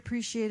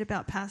appreciate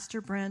about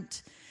Pastor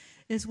Brent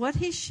is what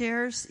he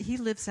shares, he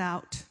lives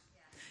out.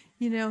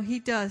 You know, he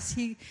does.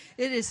 It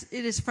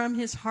is from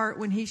his heart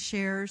when he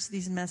shares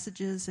these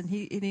messages,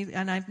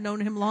 and I've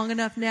known him long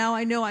enough now.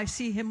 I know I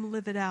see him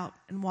live it out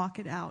and walk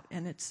it out,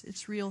 and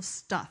it's real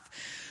stuff.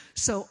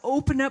 So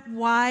open up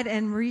wide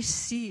and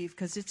receive,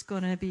 because it's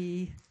going to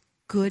be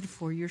good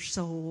for your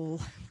soul.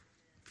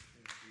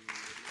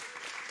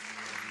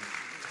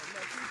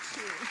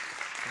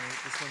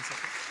 Just 1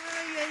 second.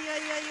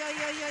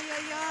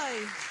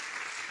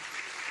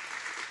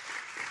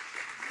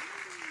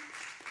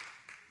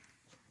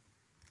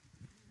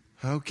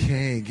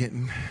 Okay,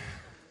 getting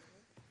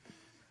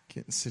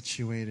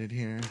situated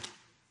here.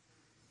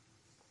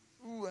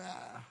 Ooh,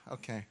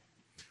 okay.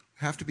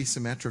 Have to be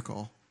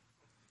symmetrical.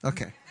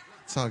 Okay,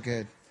 it's all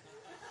good.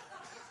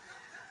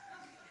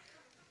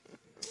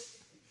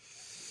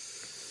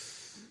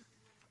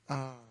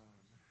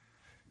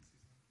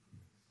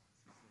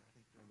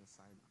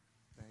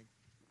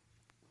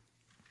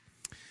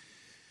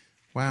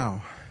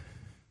 Wow.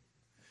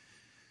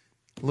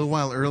 A little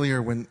while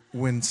earlier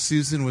when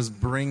Susan was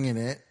bringing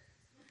it,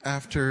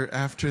 after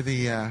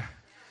the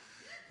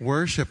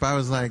worship, I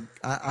was like,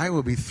 I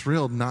will be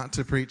thrilled not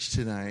to preach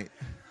tonight.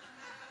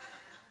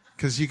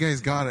 Because you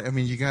guys got it. I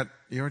mean, you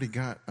already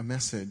got a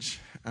message.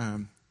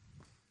 And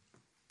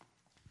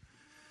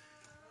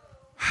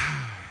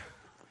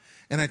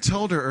I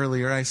told her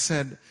earlier, I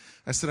said,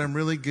 I'm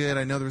really good.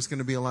 I knew there was going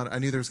to be a lot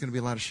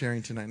of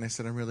sharing tonight. And I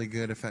said, I'm really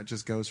good if that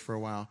just goes for a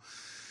while.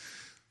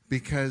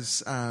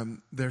 Because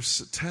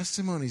there's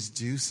testimonies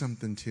do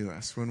something to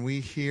us. When we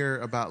hear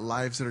about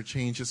lives that are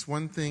changed, it's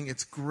one thing,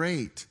 it's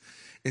great.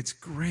 It's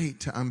great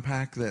to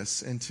unpack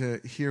this and to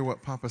hear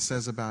what Papa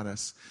says about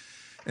us.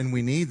 And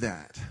we need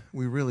that.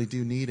 We really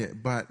do need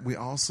it. But we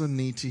also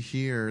need to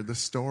hear the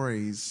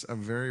stories of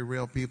very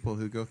real people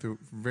who go through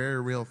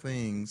very real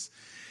things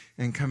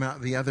and come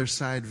out the other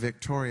side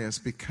victorious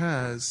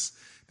because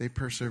they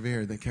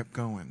persevered. They kept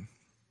going.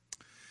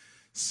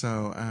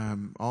 So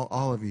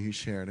all of you who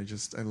shared,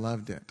 I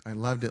loved it. I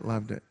loved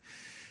it.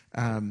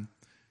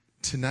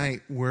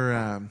 Tonight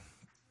I'm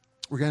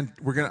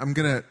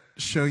gonna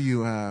show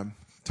you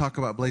talk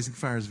about Blazing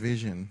Fire's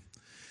vision,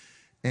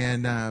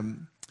 and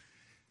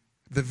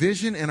the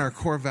vision and our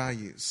core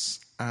values.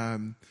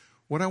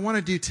 What I want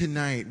to do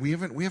tonight, we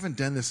haven't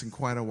done this in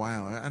quite a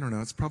while. I don't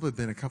know. It's probably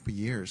been a couple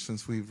years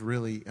since we've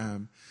really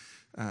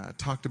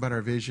talked about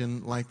our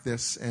vision like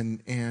this,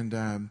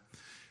 and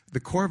the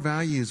core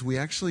values, we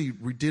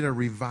did a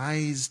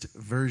revised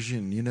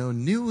version,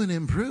 new and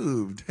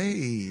improved.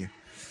 Hey.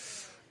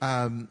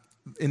 In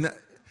the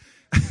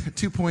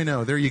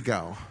 2.0, there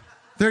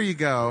you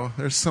go.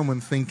 There's someone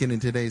thinking in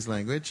today's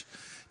language.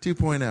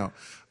 2.0.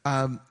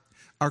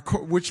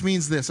 Which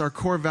means this, our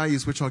core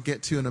values, which I'll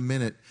get to in a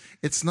minute.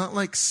 It's not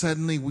like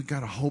suddenly we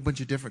got a whole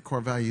bunch of different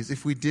core values.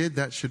 If we did,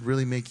 that should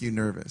really make you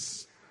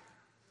nervous.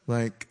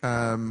 Like,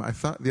 I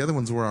thought the other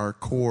ones were our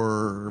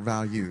core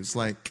values,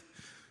 like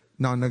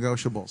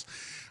non-negotiables.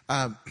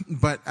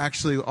 But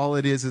actually all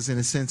it is in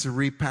a sense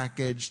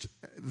repackaged.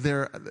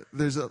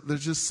 There's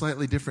just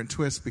slightly different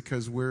twists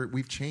because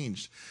we've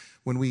changed.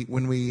 When we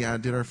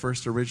did our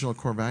first original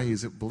core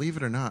values, believe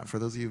it or not, for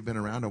those of you who've been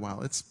around a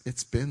while,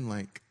 it's been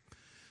like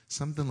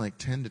something like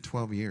 10 to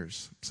 12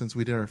 years since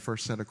we did our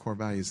first set of core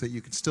values that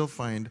you can still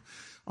find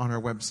on our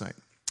website,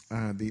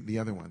 the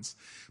other ones.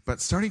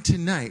 But starting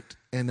tonight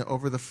and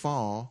over the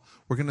fall,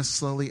 we're going to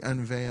slowly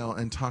unveil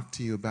and talk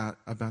to you about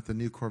the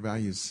new core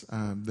values,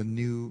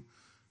 the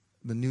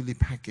newly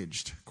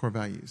packaged core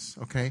values.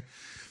 Okay,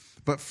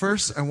 but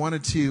first I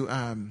wanted to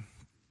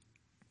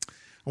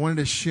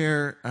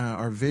share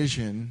our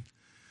vision,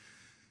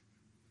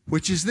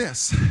 which is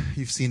this.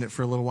 You've seen it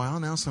for a little while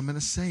now, so I'm going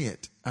to say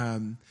it.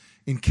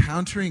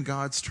 Encountering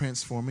God's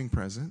transforming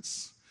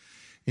presence,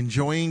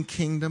 enjoying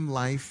kingdom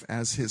life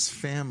as His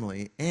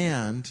family,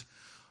 and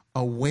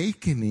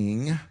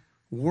awakening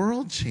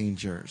world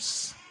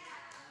changers.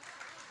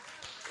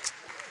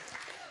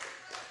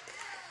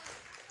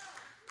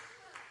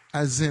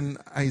 As in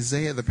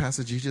Isaiah, the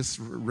passage you just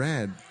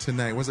read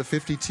tonight. Was it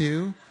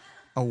 52?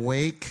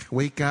 Awake,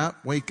 wake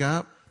up.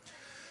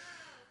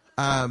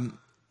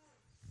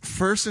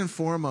 First and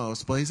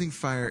foremost, Blazing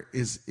Fire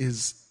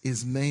is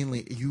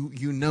mainly,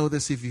 you know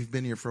this if you've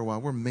been here for a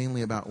while, we're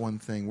mainly about one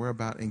thing. We're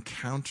about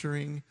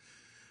encountering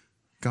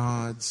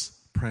God's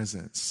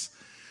presence.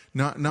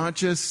 Not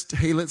just,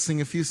 hey, let's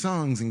sing a few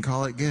songs and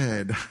call it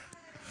good.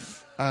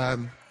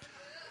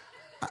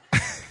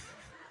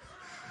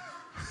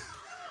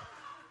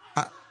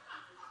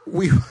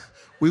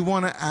 We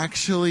want to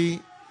actually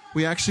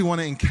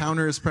want to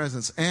encounter His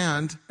presence.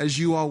 And as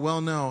you all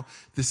well know,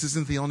 this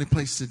isn't the only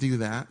place to do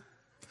that.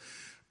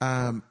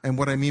 And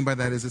what I mean by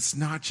that is it's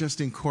not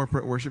just in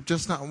corporate worship.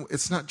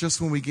 It's not just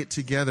when we get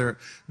together,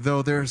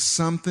 though there's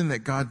something that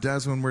God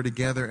does when we're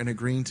together and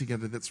agreeing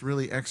together that's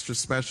really extra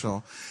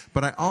special.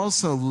 But I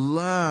also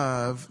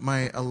love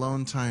my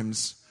alone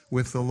times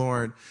with the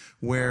Lord,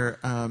 where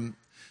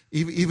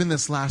even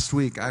this last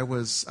week, I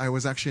was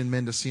actually in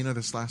Mendocino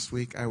this last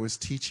week. I was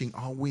teaching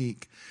all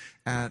week,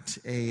 at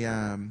a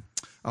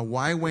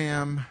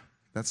YWAM,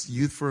 that's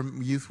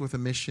Youth with a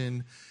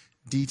Mission,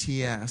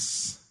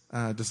 DTS,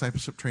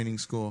 Discipleship Training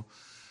School,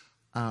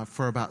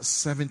 for about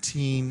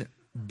 17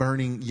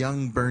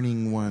 young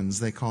burning ones,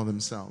 they call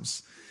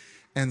themselves.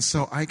 And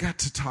so I got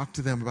to talk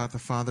to them about the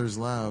Father's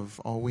love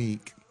all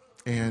week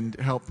and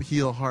help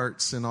heal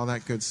hearts and all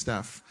that good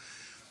stuff.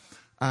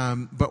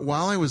 But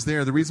while I was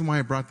there, the reason why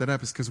I brought that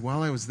up is because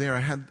while I was there, I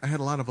had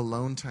a lot of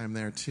alone time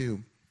there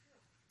too.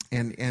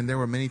 And there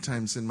were many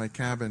times in my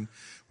cabin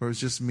where it was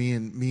just me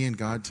and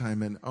God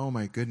time, and oh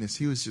my goodness,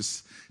 he was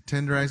just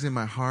tenderizing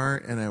my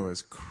heart, and I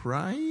was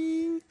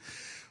crying.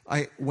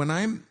 I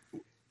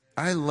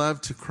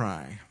love to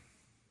cry.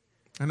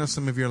 I know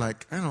some of you are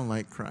like, I don't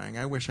like crying.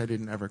 I wish I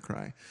didn't ever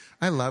cry.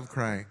 I love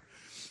crying,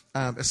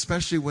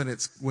 especially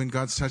when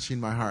God's touching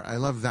my heart. I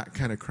love that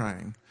kind of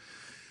crying.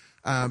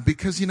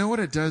 Because you know what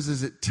it does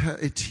is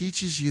it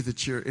teaches you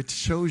it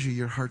shows you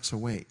your heart's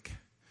awake.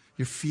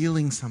 You're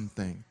feeling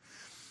something.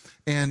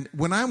 And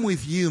when I'm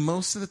with you,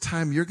 most of the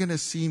time you're going to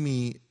see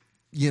me,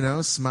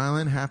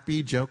 smiling,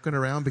 happy, joking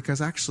around,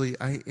 because actually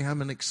I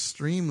am an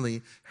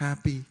extremely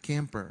happy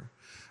camper.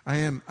 I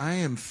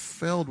am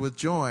filled with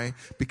joy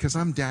because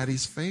I'm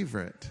Daddy's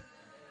favorite.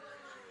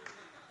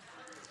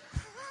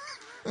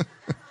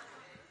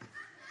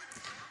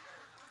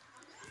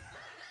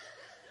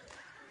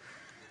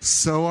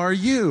 So are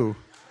you.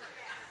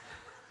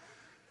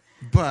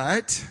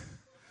 But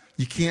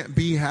you can't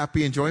be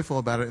happy and joyful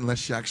about it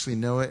unless you actually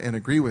know it and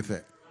agree with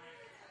it.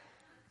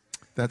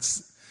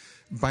 That's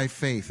by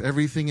faith.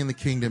 Everything in the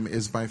kingdom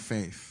is by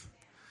faith.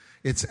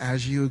 It's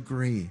as you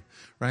agree,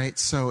 right?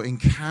 So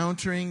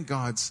encountering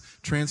God's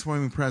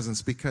transforming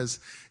presence, because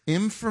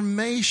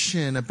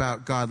information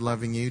about God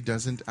loving you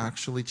doesn't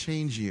actually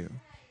change you.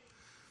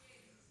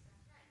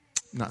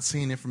 I'm not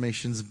saying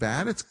information's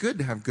bad. It's good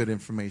to have good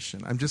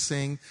information. I'm just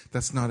saying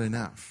that's not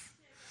enough.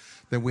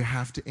 That we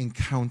have to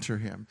encounter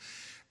him.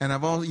 And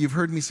you've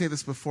heard me say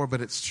this before,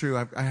 but it's true.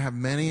 I've had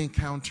many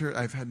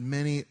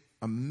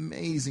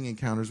amazing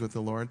encounters with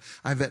the Lord.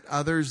 I've had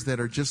others that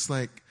are just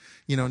like,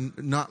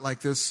 not like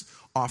this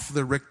off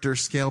the Richter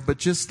scale, but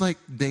just like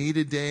day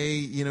to day,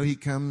 he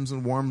comes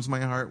and warms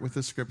my heart with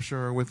a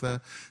scripture or with a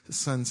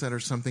sunset or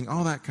something,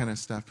 all that kind of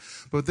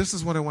stuff. But this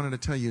is what I wanted to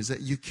tell you, is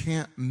that you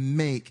can't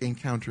make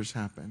encounters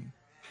happen.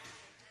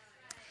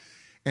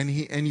 And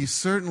you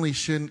certainly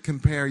shouldn't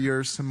compare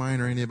yours to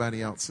mine or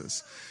anybody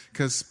else's,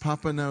 because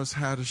Papa knows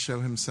how to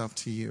show himself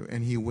to you,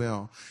 and he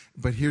will.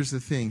 But here's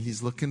the thing.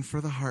 He's looking for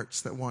the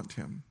hearts that want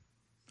him.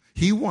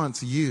 He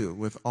wants you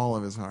with all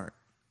of his heart.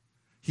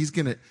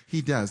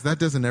 He does. That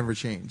doesn't ever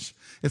change.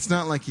 It's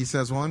not like he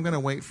says, well, I'm going to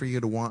wait for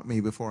you to want me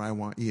before I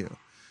want you.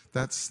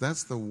 That's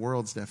the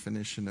world's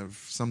definition of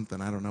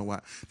something. I don't know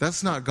what.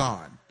 That's not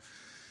God.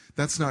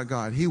 That's not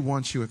God. He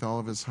wants you with all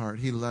of his heart.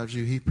 He loves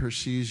you. He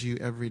pursues you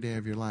every day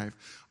of your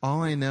life.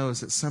 All I know is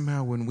that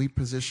somehow when we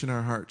position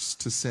our hearts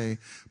to say,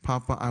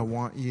 Papa, I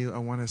want you. I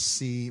want to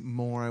see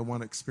more. I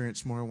want to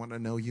experience more. I want to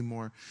know you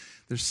more.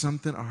 There's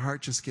something, our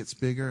heart just gets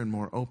bigger and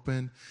more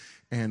open.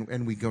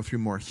 And we go through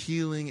more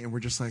healing. And we're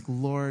just like,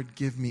 Lord,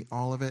 give me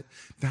all of it.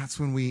 That's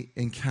when we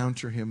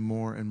encounter him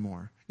more and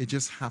more. It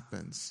just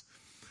happens.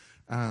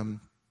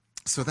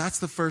 So that's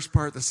the first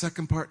part. The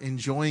second part,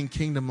 enjoying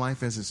kingdom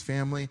life as his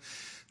family,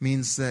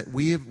 means that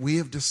we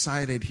have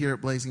decided here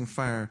at Blazing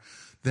Fire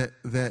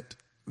that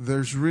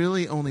there's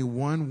really only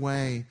one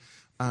way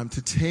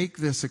to take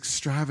this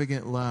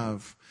extravagant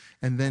love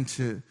and then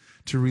to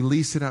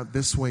release it out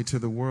this way to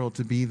the world,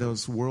 to be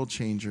those world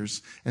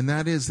changers. And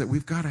that is that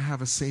we've got to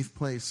have a safe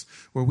place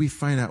where we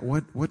find out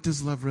what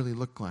does love really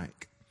look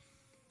like?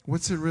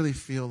 What's it really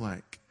feel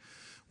like?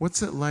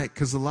 What's it like?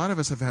 Because a lot of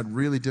us have had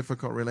really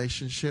difficult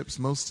relationships.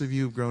 Most of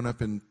you have grown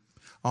up in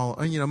all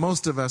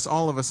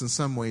of us in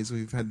some ways,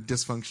 we've had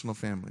dysfunctional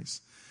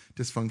families.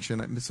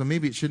 Dysfunction. So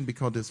maybe it shouldn't be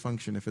called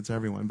dysfunction if it's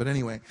everyone. But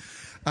anyway,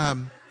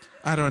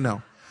 I don't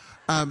know.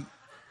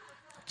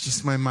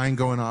 Just my mind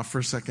going off for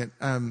a second.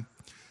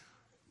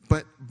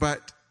 But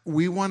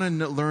we want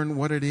to learn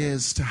what it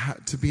is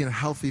to be in a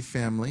healthy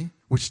family,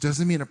 which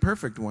doesn't mean a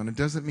perfect one. It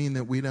doesn't mean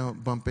that we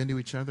don't bump into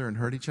each other and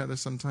hurt each other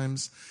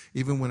sometimes,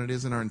 even when it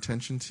isn't our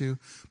intention to.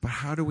 But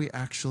how do we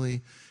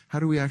actually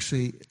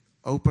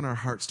open our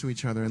hearts to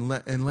each other and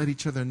let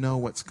each other know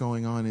what's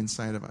going on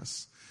inside of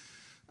us,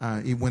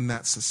 when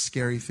that's a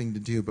scary thing to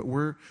do. But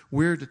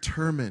we're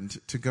determined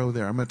to go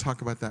there. I'm going to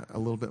talk about that a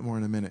little bit more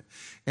in a minute.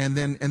 And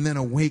then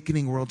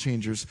awakening world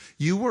changers.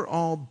 You were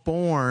all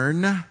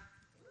born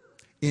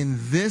in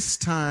this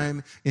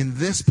time, in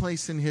this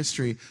place in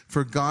history,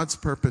 for God's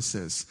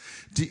purposes.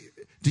 Do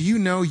you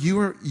know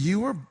you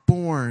were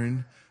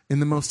born in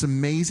the most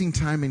amazing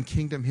time in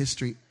kingdom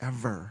history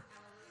ever?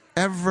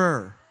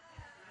 Ever.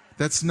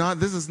 This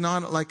is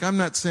not like, I'm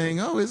not saying,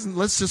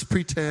 let's just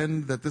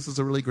pretend that this is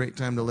a really great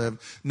time to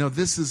live. No,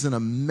 this is an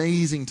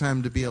amazing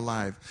time to be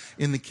alive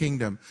in the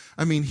kingdom.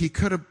 I mean, he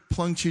could have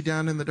plunked you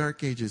down in the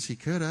dark ages. He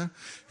could have.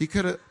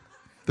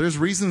 There's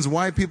reasons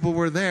why people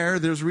were there.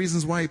 There's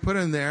reasons why he put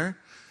them there.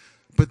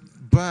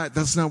 But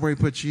that's not where he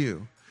put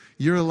you.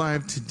 You're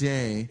alive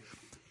today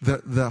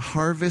The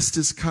harvest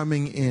is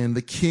coming in.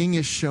 The King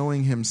is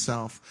showing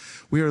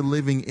himself. We are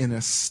living in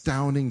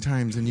astounding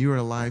times, and you are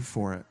alive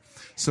for it.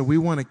 So we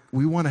want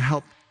to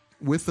help.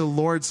 With the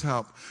Lord's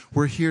help,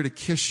 we're here to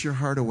kiss your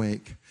heart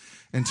awake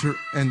and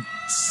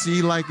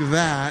see like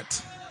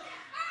that.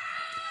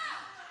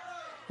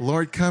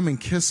 Lord, come and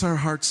kiss our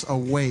hearts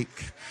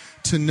awake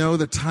to know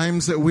the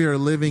times that we are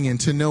living in,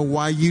 to know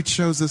why you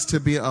chose us to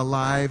be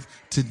alive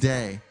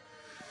today.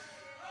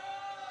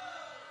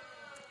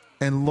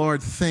 And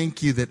Lord,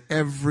 thank you that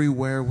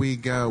everywhere we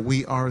go,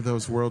 we are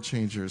those world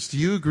changers. Do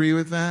you agree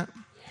with that?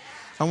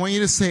 I want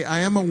you to say, I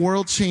am a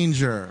world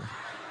changer.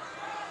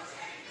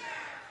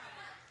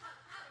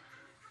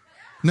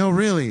 No,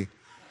 really.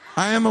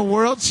 I am a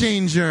world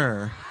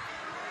changer.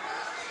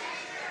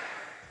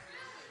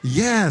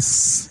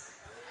 Yes.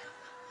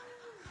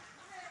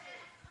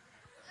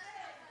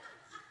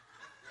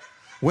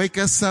 Wake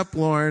us up,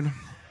 Lord.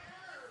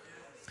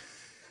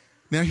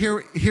 Now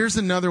here's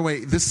another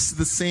way. This is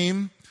the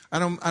same.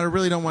 I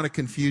really don't want to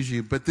confuse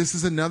you, but this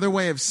is another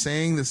way of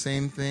saying the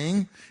same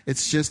thing.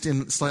 It's just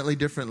in slightly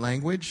different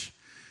language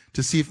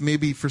to see if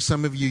maybe for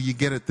some of you, you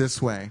get it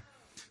this way.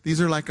 These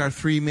are like our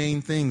three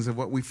main things of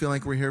what we feel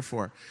like we're here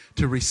for.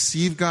 To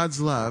receive God's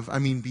love,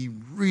 be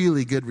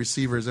really good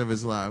receivers of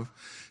his love.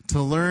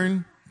 To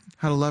learn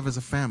how to love as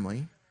a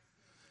family.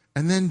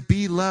 And then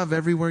be love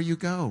everywhere you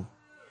go.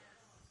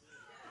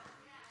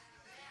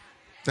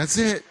 That's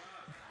it.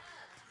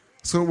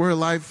 That's what we're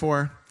alive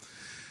for.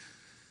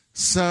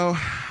 So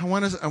I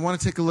want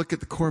to take a look at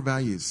the core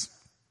values.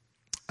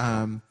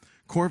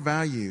 Core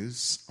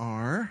values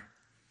are...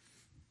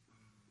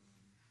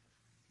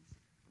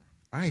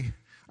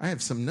 I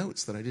have some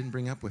notes that I didn't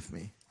bring up with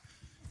me.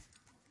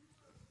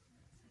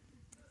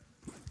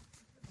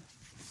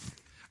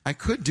 I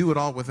could do it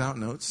all without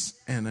notes,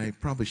 and I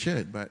probably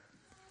should, but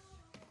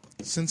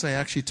since I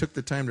actually took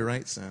the time to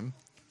write some,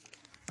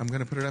 I'm going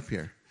to put it up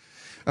here.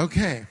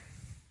 Okay.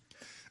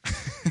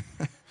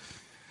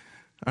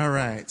 All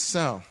right.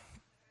 So,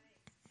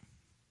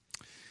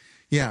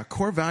 yeah,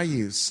 core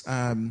values.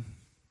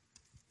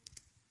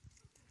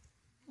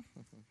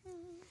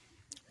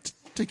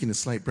 Taking a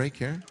slight break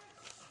here.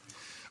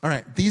 All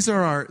right. These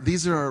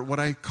are what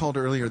I called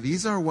earlier.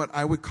 These are what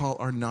I would call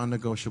our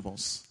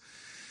non-negotiables.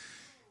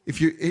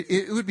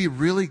 It would be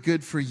really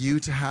good for you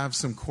to have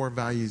some core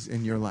values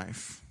in your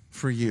life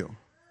for you.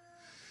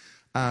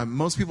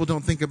 Most people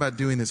don't think about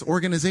doing this.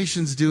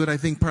 Organizations do it, I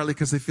think, partly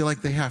because they feel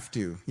like they have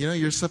to.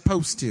 You're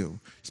supposed to. You're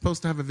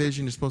supposed to have a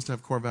vision. You're supposed to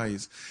have core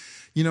values.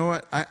 You know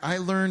what? I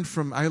learned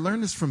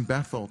this from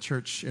Bethel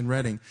Church in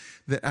Reading,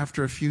 that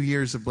after a few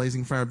years of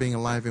Blazing Fire being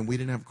alive, and we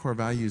didn't have core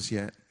values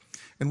yet.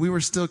 And we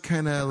were still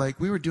kind of like,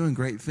 we were doing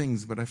great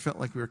things, but I felt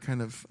like we were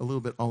kind of a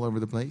little bit all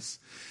over the place.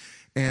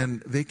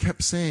 And they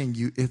kept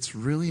saying, it's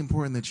really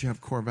important that you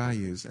have core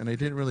values. And I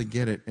didn't really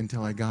get it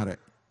until I got it.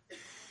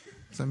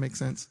 Does that make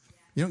sense?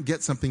 You don't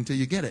get something till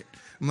you get it.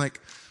 I'm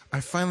like, I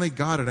finally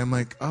got it. I'm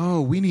like,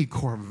 oh, we need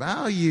core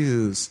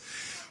values.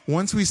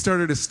 Once we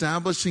started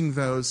establishing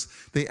those,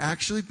 they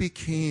actually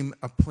became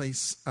a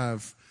place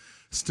of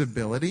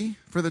stability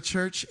for the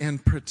church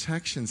and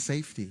protection,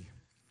 safety.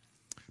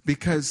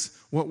 Because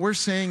what we're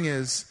saying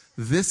is,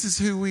 this is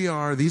who we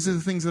are. These are the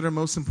things that are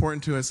most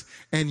important to us.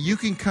 And you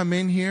can come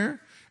in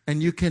here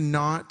and you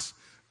cannot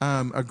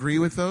agree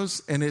with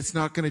those, and it's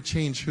not going to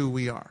change who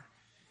we are.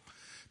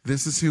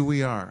 This is who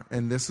we are,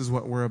 and this is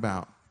what we're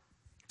about.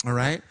 All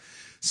right?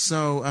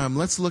 So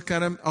let's look at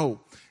them. Oh,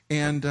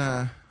 and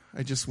I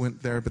just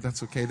went there, but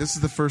that's okay. This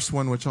is the first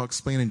one, which I'll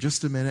explain in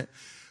just a minute.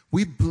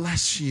 We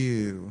bless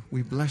you.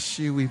 We bless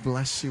you. We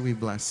bless you. We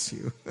bless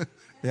you.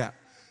 Yeah.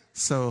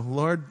 So,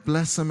 Lord,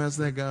 bless them as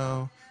they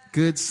go.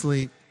 Good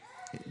sleep.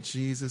 In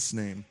Jesus'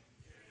 name.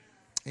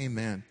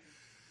 Amen.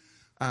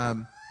 I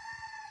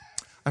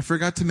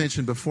forgot to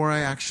mention, before I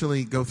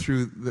actually go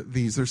through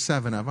these, there's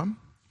 7 of them.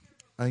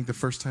 I think the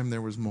first time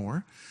there was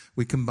more.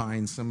 We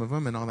combined some of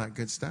them and all that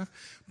good stuff.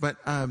 But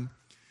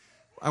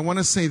I want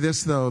to say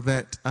this, though,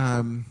 that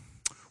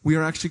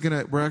we're actually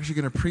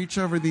gonna preach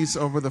over these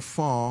over the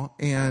fall,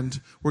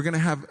 and we're gonna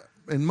have,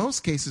 in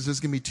most cases,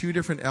 there's gonna be 2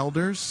 different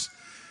elders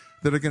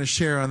that are going to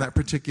share on that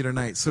particular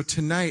night. So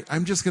tonight,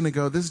 I'm just going to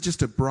go, this is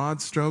just a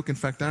broad stroke. In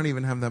fact, I don't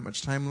even have that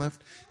much time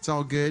left. It's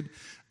all good.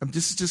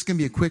 This is just going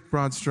to be a quick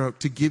broad stroke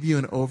to give you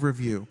an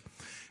overview.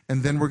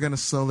 And then we're going to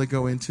slowly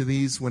go into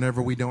these whenever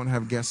we don't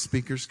have guest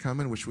speakers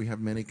coming, which we have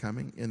many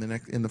coming in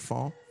the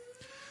fall.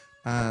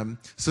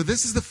 So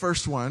this is the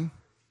first one.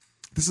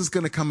 This is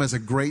going to come as a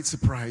great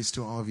surprise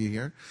to all of you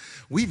here.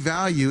 We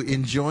value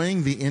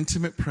enjoying the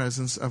intimate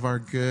presence of our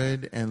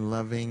good and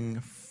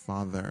loving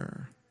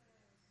Father.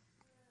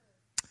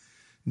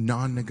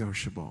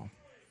 Non-negotiable.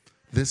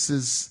 This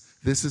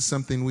is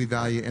something we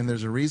value, and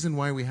there's a reason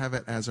why we have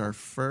it as our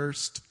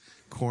first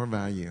core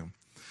value.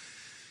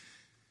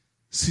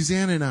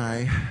 Suzanne and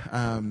I,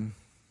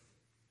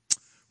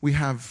 we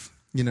have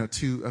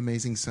 2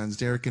 amazing sons,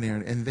 Derek and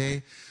Aaron, and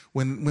they,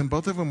 when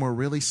both of them were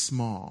really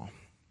small,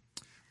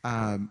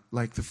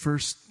 like the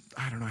first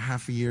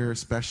half a year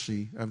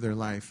especially of their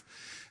life,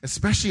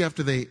 especially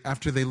after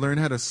they learn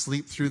how to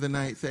sleep through the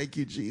night. Thank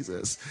you,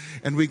 Jesus.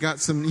 And we got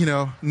some,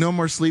 no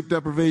more sleep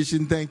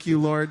deprivation. Thank you,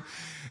 Lord.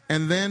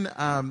 And then,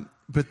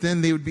 but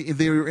then they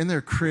were in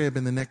their crib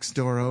in the next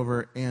door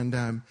over,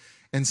 and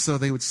so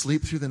they would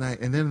sleep through the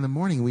night. And then in the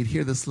morning, we'd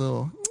hear this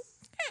little,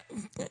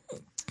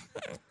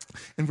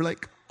 and we're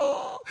like,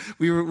 oh,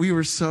 we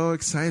were so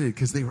excited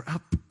because they were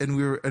up, and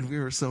we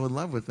were so in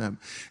love with them.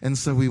 And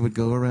so we would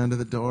go around to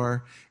the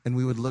door, and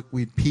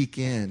we'd peek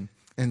in.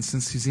 And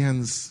since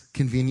Suzanne's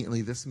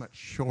conveniently this much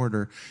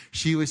shorter,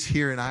 she was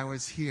here and I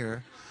was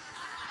here.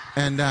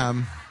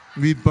 And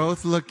we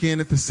both look in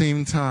at the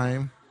same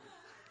time.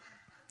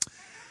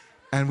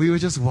 And we would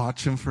just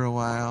watch them for a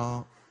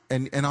while.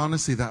 And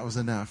honestly, that was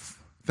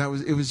enough. It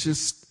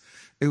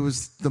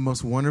was the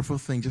most wonderful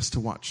thing just to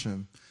watch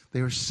them.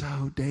 They were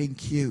so dang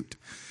cute.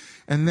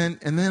 And then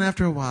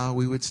after a while,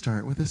 we would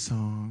start with a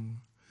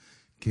song.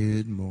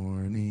 Good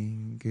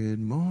morning, good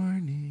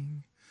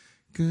morning.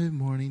 Good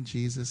morning,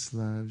 Jesus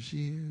loves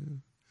you.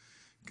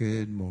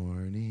 Good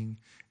morning,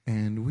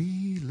 and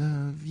we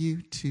love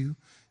you too.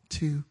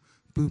 Boop,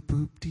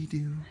 boop, dee,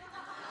 doo.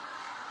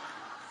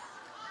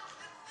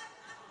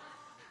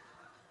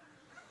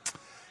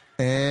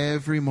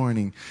 Every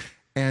morning.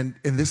 And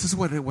this is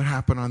what would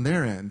happen on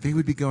their end. They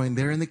would be going,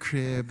 they're in the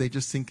crib. They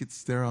just think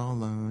they're all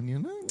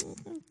alone,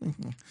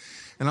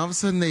 And all of a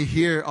sudden they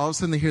hear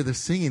the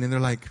singing, and they're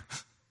like,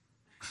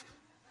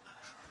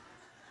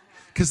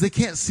 because they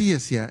can't see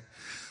us yet.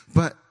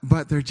 But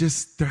they're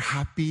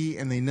happy,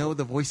 and they know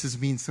the voices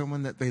mean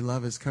someone that they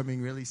love is coming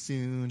really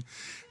soon.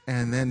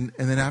 And then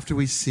after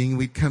we sing,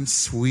 we'd come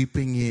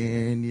sweeping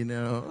in,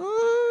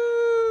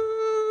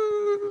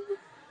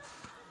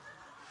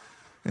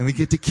 and we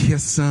get to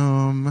kiss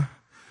them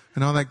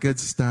and all that good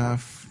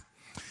stuff.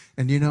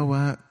 And you know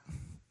what?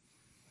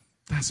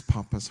 That's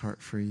Papa's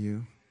heart for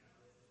you.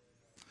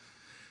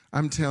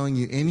 I'm telling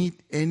you,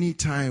 any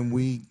time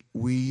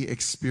we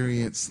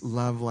experience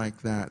love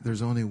like that,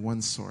 there's only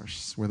one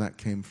source where that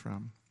came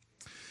from.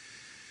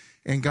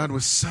 And God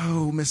was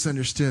so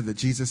misunderstood that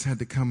Jesus had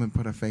to come and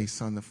put a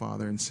face on the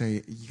Father and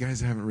say, you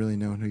guys haven't really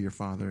known who your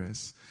Father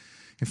is.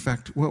 In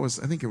fact,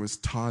 I think it was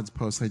Todd's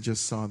post I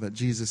just saw, that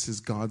Jesus is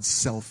God's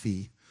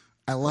selfie.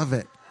 I love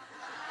it.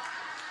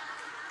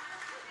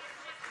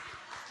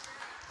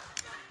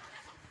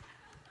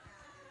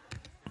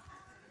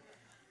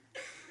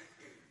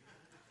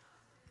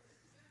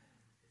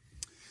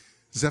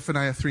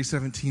 Zephaniah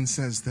 3:17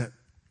 says that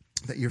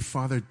your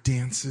Father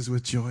dances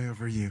with joy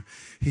over you.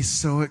 He's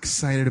so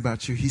excited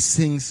about you. He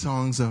sings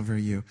songs over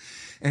you.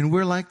 And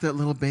we're like that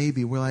little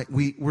baby. We're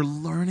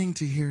learning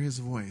to hear his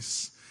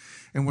voice.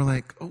 And we're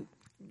like, oh,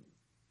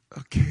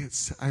 okay,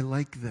 I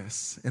like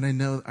this. And I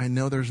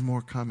know there's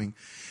more coming.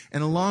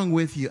 And along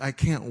with you, I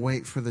can't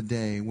wait for the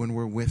day when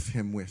we're with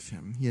him,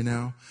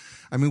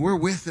 I mean, we're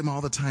with him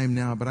all the time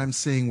now, but I'm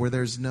saying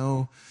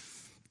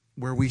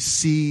where we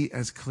see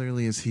as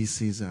clearly as he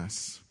sees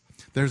us.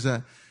 There's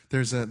a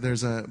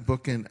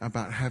book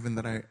about heaven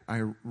that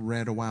I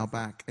read a while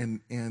back,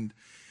 and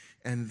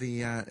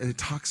it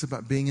talks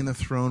about being in the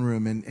throne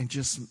room and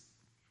just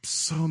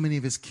so many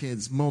of his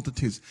kids,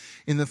 multitudes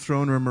in the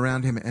throne room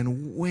around him,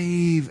 and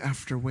wave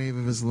after wave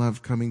of his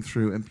love coming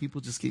through, and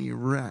people just getting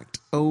wrecked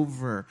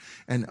over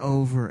and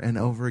over and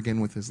over again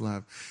with his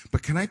love.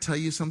 But can I tell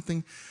you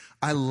something?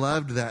 I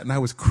loved that, and I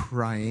was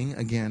crying.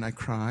 Again, I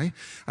cry.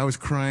 I was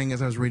crying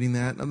as I was reading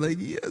that, and I'm like,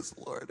 yes,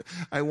 Lord,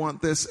 I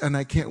want this, and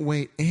I can't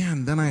wait.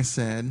 And then I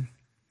said,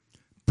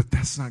 but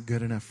that's not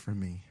good enough for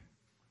me.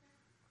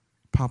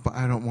 Papa,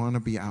 I don't want to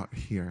be out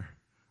here.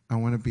 I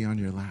want to be on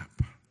your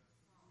lap.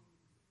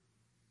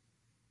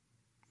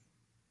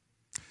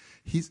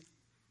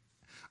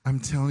 I'm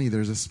telling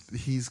you,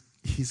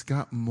 he's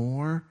got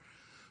more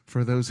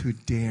for those who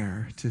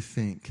dare to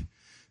think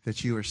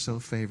that you are so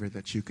favored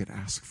that you could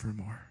ask for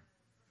more.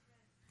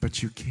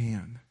 But you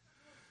can.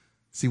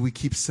 See, we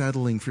keep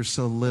settling for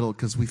so little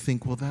because we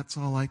think, well, that's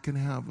all I can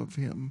have of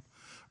him.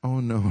 Oh,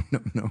 no.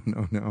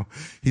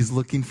 He's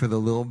looking for the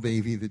little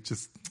baby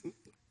that's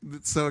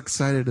so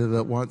excited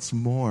that wants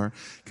more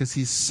because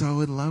he's so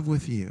in love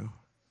with you.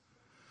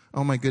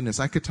 Oh, my goodness.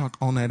 I could talk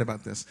all night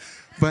about this.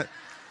 But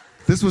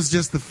this was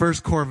just the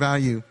first core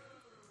value.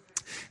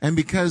 And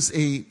because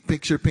a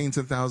picture paints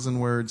 1,000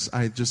 words,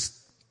 I just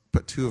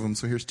put 2 of them.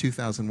 So here's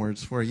 2,000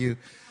 words for you.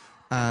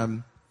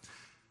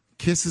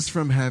 Kisses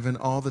from heaven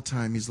all the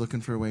time. He's looking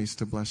for ways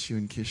to bless you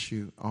and kiss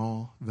you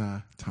all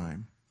the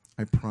time.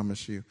 I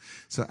promise you.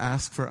 So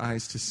ask for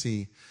eyes to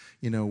see,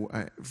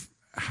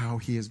 how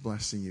he is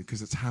blessing you,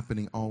 because it's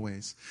happening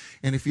always.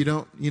 And if you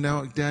don't,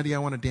 Daddy, I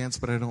want to dance,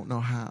 but I don't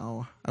know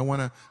how. I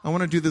want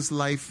to do this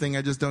life thing.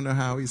 I just don't know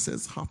how. He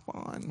says, hop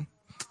on.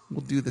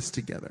 We'll do this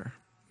together.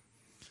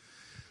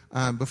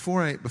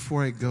 Before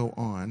I go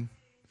on,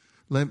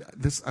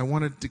 I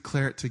want to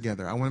declare it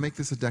together. I want to make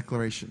this a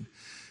declaration.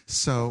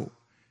 So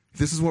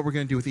this is what we're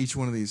going to do with each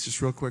one of these.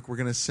 Just real quick, we're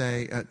going to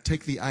say,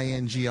 take the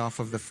ing off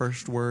of the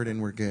first word,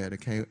 and we're good,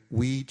 okay?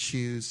 We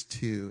choose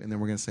to, and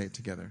then we're going to say it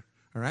together.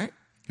 All right?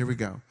 Here we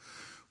go.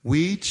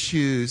 We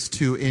choose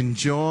to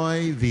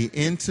enjoy the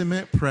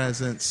intimate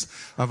presence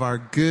of our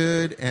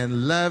good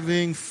and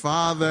loving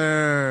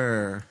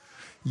Father.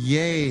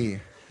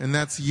 Yay. And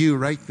that's you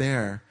right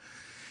there.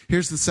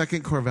 Here's the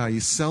second core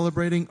value,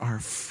 celebrating our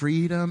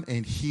freedom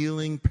and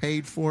healing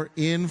paid for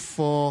in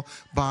full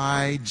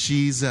by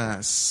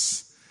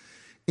Jesus.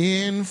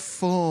 In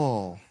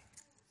full.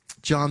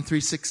 John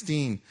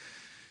 3:16.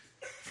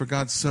 For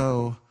God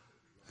so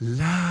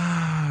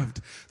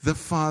loved, the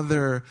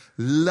Father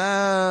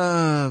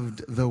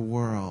loved the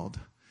world,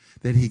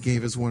 that he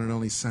gave his one and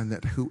only Son,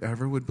 that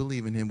whoever would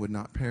believe in him would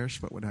not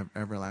perish but would have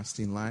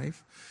everlasting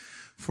life.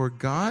 For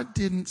God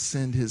didn't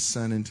send his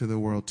Son into the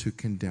world to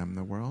condemn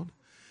the world,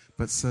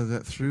 but so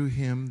that through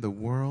him the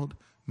world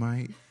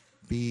might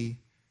be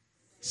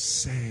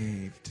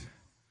saved.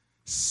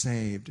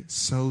 Saved.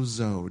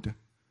 Sozoed.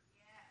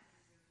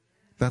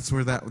 That's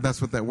what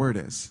that word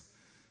is.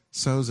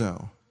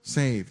 Sozo.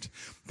 Saved.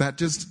 That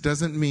just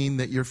doesn't mean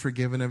that you're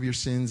forgiven of your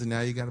sins and now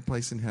you got a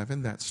place in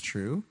heaven. That's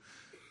true.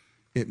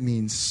 It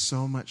means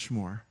so much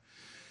more.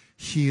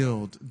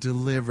 Healed,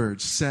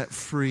 delivered, set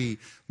free,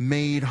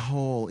 made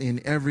whole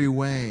in every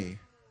way.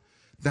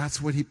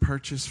 That's what he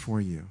purchased for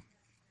you.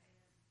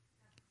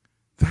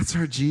 That's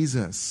our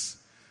Jesus.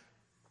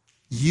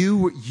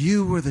 You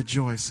were the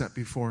joy set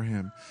before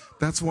him.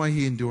 That's why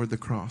he endured the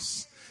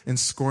cross and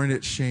scorned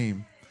its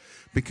shame.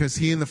 Because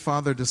he and the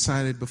Father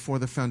decided before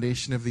the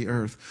foundation of the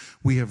earth,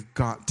 we have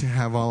got to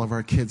have all of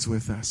our kids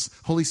with us.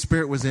 Holy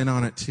Spirit was in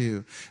on it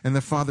too. And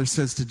the Father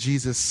says to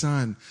Jesus,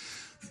 Son,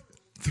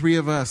 three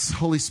of us,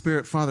 Holy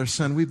Spirit, Father,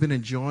 Son, we've been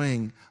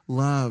enjoying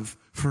love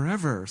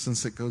forever,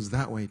 since it goes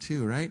that way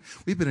too, right?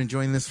 We've been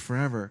enjoying this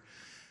forever.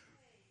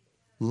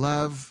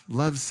 Love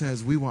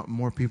says we want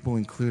more people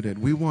included.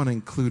 We want to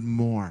include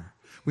more.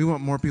 We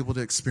want more people to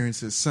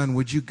experience this. Son,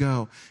 would you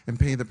go and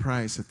pay the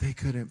price that they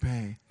couldn't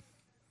pay?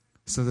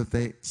 So that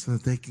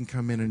they can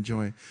come in and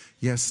enjoy.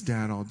 Yes,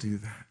 Dad, I'll do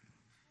that.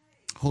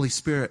 Holy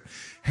Spirit,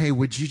 hey,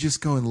 would you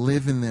just go and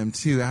live in them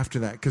too after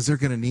that? Because they're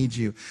going to need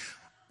you.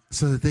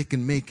 So that they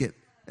can make it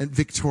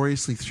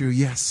victoriously through.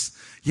 Yes.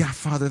 Yeah,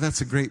 Father,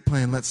 that's a great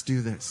plan. Let's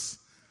do this.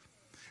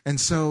 And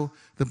so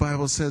the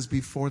Bible says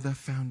before the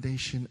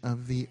foundation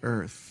of the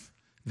earth,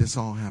 this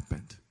all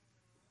happened.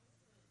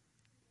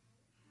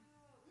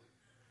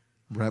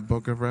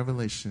 Book of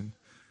Revelation.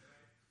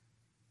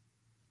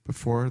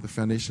 Before the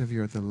foundation of the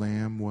earth, the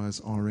Lamb was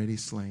already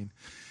slain.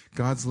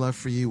 God's love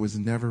for you was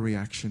never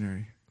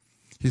reactionary.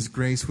 His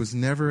grace was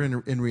never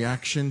in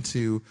reaction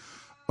to,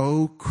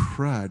 oh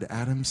crud,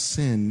 Adam's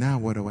sin. Now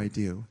what do I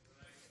do?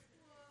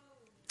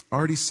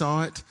 Already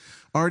saw it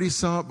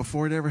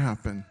before it ever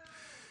happened.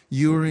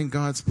 You are in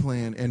God's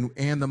plan.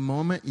 And the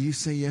moment you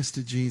say yes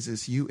to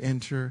Jesus, you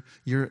enter,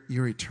 your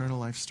eternal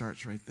life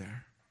starts right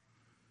there.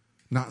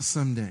 Not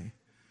someday.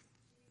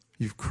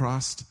 You've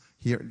crossed.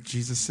 Here,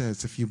 Jesus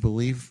says, if you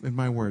believe in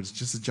my words,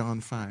 just as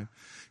John 5,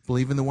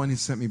 believe in the one who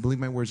sent me, believe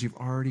my words, you've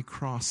already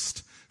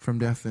crossed from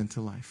death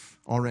into life.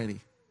 Already.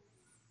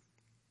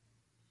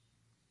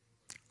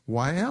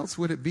 Why else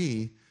would it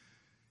be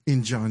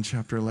in John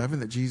chapter 11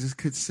 that Jesus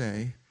could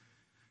say,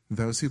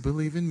 those who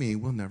believe in me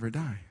will never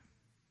die?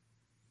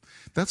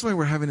 That's why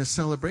we're having a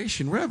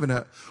celebration. We're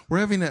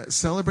having a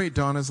celebrate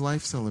Donna's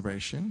life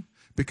celebration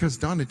because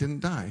Donna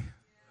didn't die.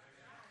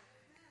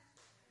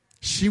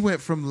 She went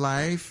from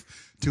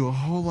life to a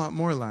whole lot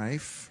more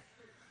life.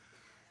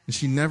 And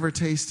she never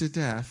tasted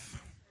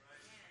death.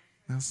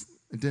 It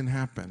didn't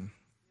happen.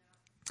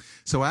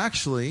 So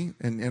actually,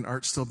 and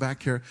Art's still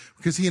back here,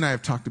 because he and I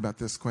have talked about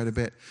this quite a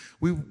bit.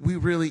 We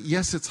really,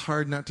 yes, it's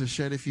hard not to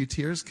shed a few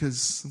tears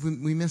because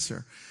we miss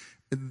her.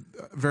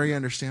 Very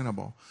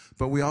understandable.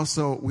 But we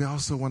also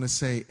want to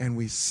say, and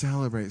we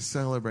celebrate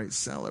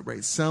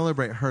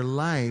her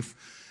life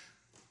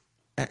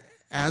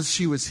as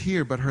she was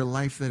here, but her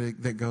life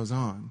that goes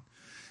on.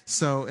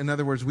 So, in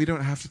other words, we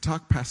don't have to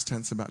talk past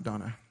tense about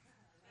Donna.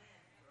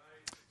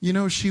 You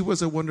know, she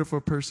was a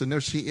wonderful person. No,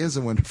 she is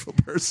a wonderful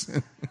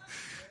person.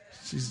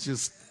 She's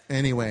just,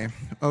 anyway.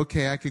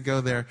 Okay, I could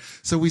go there.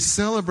 So we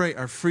celebrate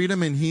our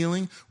freedom and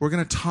healing. We're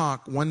going to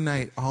talk one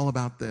night all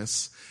about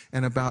this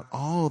and about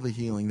all the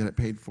healing that it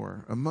paid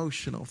for.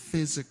 Emotional,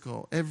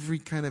 physical, every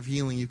kind of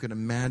healing you could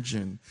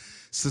imagine.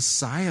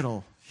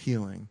 Societal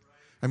healing.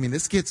 I mean,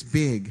 this gets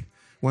big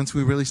once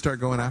we really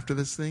start going after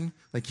this thing.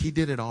 Like, he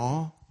did it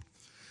all.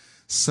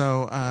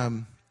 So,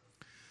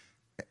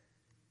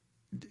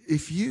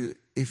 if you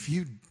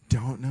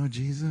don't know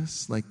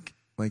Jesus, like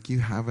you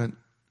haven't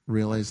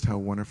realized how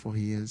wonderful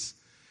he is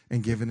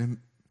and given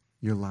him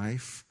your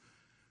life,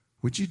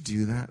 would you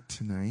do that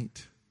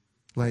tonight?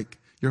 Like,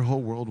 your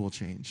whole world will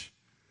change.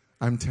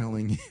 I'm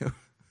telling you.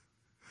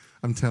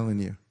 I'm telling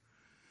you.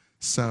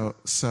 So,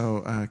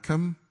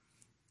 come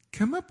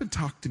up and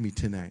talk to me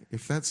tonight.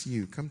 If that's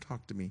you, come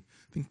talk to me.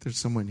 I think there's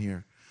someone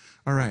here.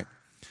 All right.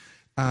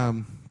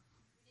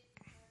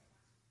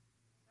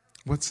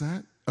 What's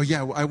that? Oh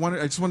yeah, I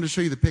just wanted to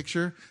show you the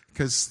picture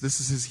because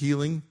this is his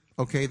healing.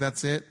 Okay,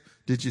 that's it.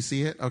 Did you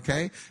see it?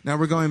 Okay. Now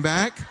we're going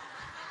back.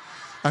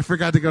 I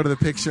forgot to go to the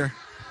picture.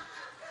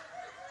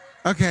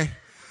 Okay.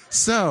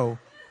 So,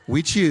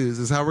 we choose,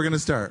 is how we're going to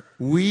start.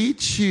 We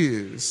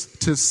choose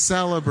to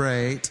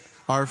celebrate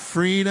our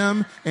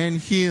freedom and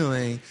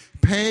healing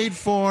paid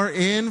for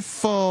in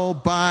full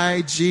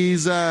by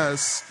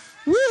Jesus.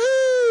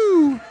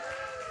 Woohoo!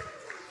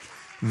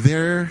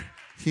 There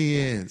he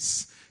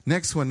is.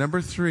 Next one,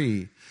 number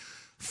 3.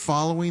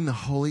 Following the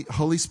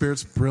Holy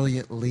Spirit's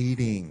brilliant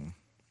leading.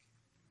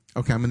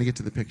 Okay, I'm going to get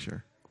to the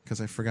picture because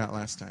I forgot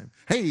last time.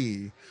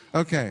 Hey!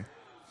 Okay.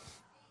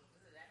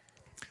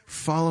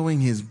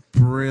 Following his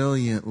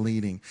brilliant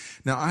leading.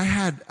 Now, I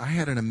had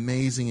an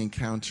amazing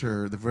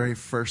encounter the very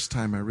first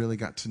time I really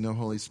got to know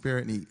Holy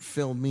Spirit, and he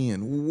filled me,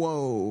 and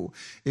whoa,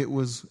 it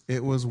was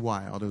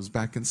wild. It was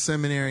back in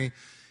seminary,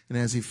 and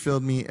as he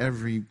filled me,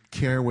 every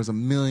care was a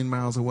million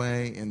miles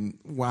away, and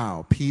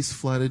wow, peace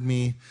flooded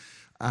me.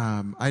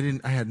 I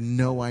had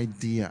no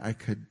idea I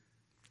could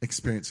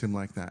experience him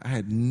like that. I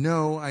had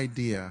no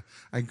idea.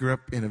 I grew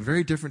up in a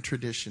very different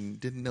tradition,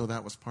 didn't know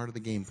that was part of the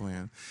game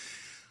plan.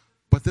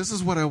 But this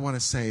is what I want to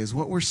say, is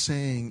what we're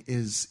saying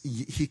is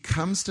he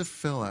comes to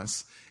fill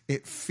us.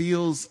 It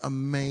feels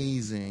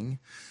amazing,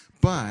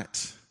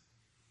 but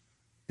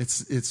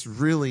it's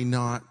really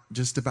not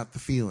just about the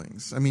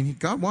feelings. I mean,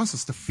 God wants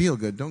us to feel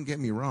good. Don't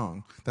get me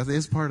wrong. That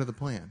is part of the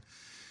plan.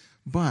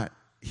 But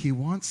he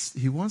wants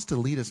to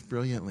lead us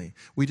brilliantly.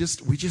 We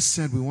just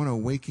said we want to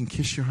awaken,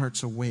 kiss your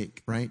hearts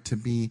awake, right? To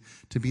be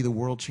the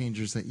world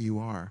changers that you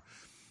are.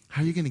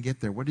 How are you going to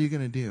get there? What are you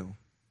going to do?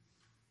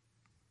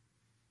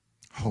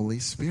 Holy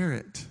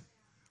Spirit.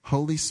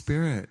 Holy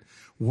Spirit.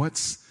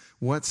 What's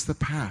the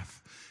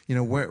path? You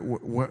know,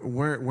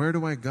 where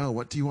do I go?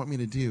 What do you want me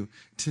to do?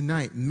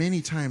 Tonight,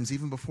 many times,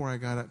 even before I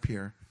got up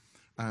here,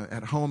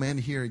 at home and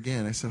here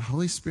again, I said,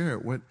 Holy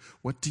Spirit,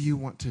 what do you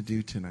want to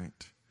do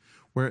tonight?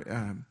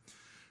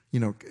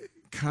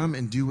 Come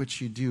and do what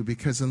you do,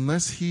 because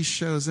unless he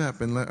shows up,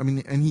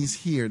 and he's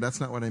here, that's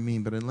not what I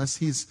mean, but unless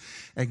he's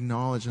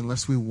acknowledged,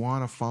 unless we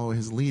want to follow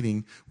his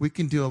leading, we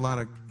can do a lot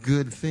of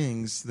good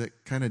things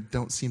that kind of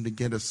don't seem to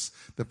get us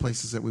the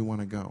places that we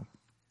want to go.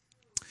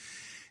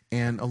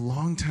 And a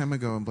long time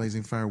ago in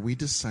Blazing Fire, we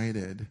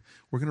decided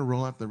we're going to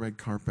roll out the red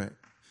carpet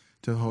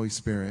to the Holy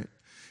Spirit,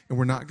 and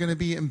we're not going to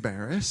be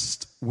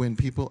embarrassed when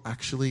people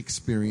actually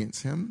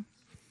experience him.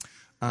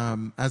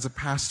 As a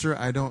pastor,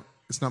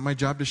 it's not my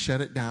job to shut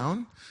it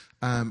down.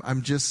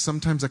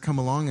 Sometimes I come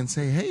along and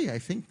say, hey, I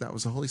think that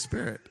was the Holy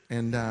Spirit.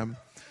 And, I'm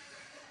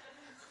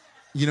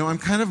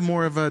kind of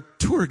more of a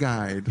tour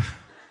guide.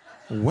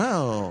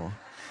 Well,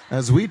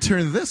 as we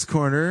turn this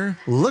corner,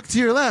 look to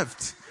your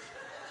left.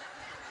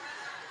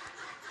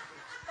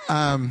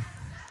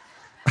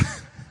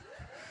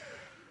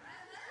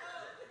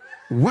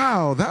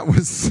 Wow, that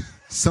was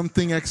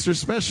something extra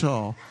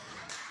special.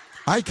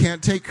 I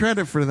can't take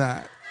credit for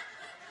that.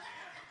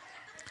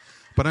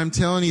 But I'm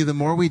telling you, the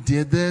more we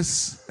did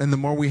this and the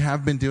more we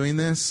have been doing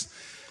this,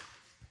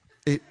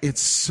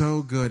 it's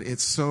so good.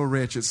 It's so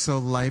rich. It's so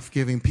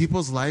life-giving.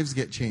 People's lives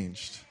get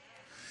changed.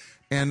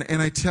 And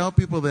I tell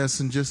people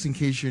this, and just in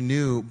case you're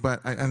new,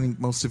 but I think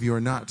most of you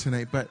are not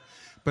tonight, but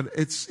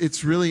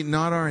it's really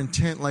not our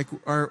intent. Like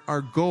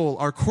our goal,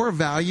 our core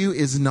value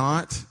is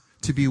not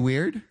to be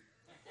weird.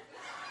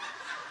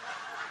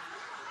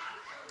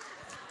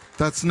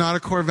 That's not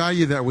a core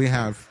value that we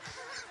have.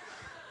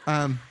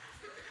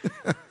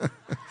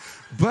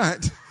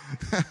 But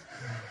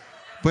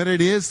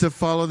it is to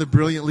follow the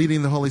brilliant leading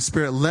of the Holy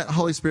Spirit. Let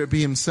Holy Spirit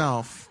be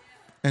himself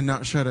and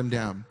not shut him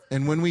down.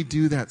 And when we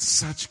do that,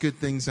 such good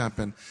things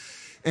happen.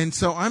 And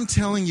so I'm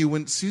telling you,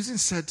 when Susan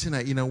said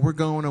tonight, we're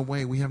going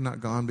away, we have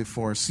not gone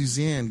before.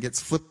 Suzanne gets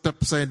flipped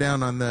upside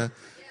down on the,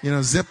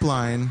 zip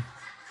line.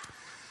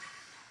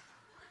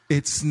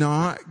 It's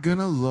not going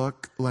to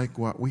look like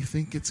what we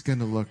think it's going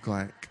to look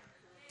like.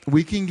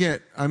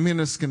 I'm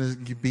just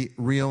going to be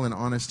real and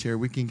honest here.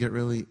 We can get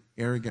really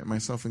arrogant,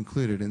 myself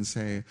included, and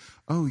say,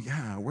 oh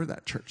yeah, we're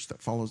that church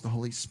that follows the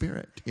Holy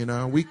Spirit.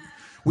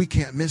 We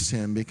can't miss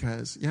him,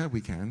 because, yeah, we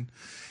can.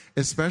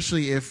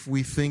 Especially if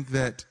we think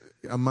that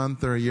a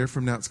month or a year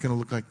from now it's going to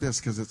look like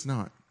this, because it's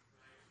not.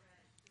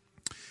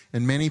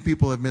 And many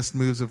people have missed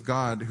moves of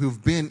God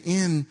who've been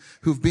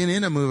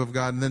in a move of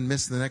God and then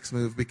missed the next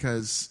move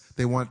because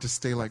they want to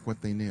stay like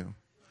what they knew.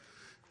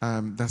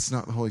 That's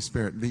not the Holy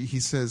Spirit. He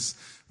says,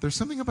 there's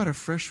something about a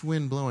fresh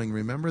wind blowing.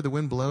 Remember, the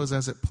wind blows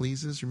as it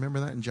pleases. Remember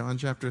that in John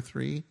chapter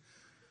 3?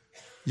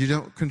 You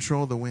don't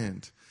control the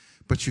wind,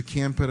 but you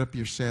can put up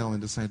your sail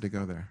and decide to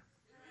go there.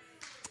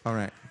 All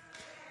right.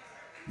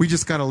 We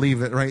just got to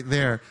leave it right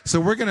there. So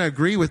we're going to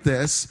agree with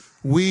this.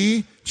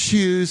 We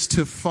choose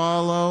to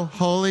follow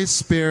Holy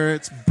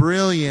Spirit's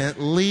brilliant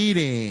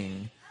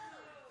leading.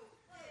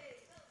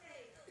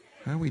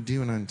 How are we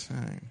doing on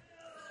time?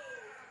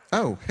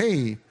 Oh,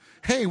 hey,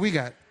 we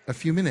got a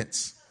few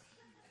minutes.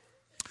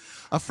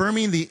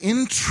 Affirming the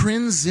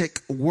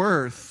intrinsic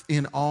worth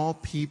in all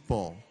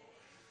people.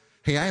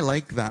 Hey, I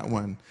like that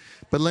one.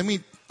 But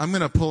I'm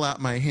going to pull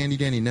out my handy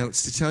dandy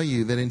notes to tell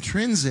you that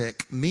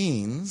intrinsic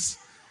means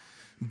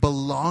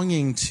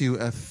belonging to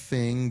a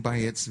thing by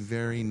its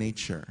very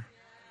nature.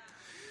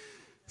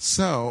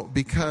 So,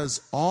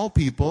 because all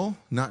people,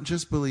 not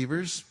just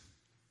believers,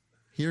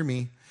 hear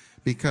me,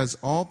 because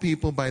all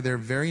people by their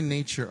very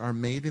nature are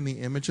made in the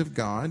image of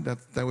God,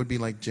 that would be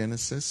like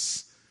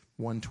Genesis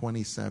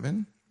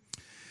 1:27.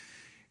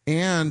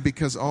 And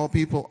because all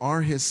people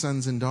are his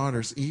sons and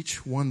daughters,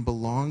 each one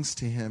belongs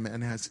to him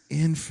and has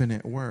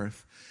infinite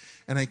worth.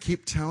 And I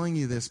keep telling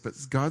you this, but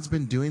God's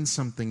been doing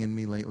something in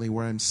me lately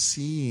where I'm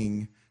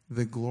seeing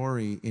the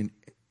glory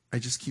I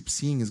just keep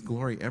seeing his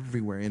glory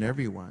everywhere in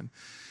everyone.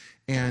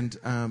 And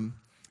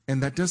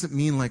that doesn't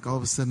mean like all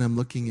of a sudden I'm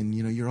looking and,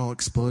 you're all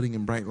exploding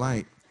in bright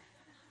light.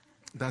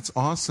 That's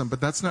awesome, but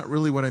that's not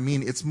really what I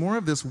mean. It's more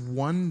of this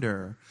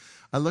wonder.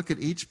 I look at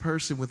each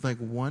person with like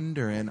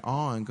wonder and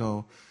awe and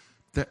go,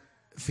 that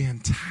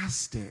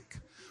fantastic.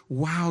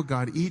 Wow,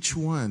 God, each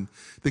one,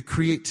 the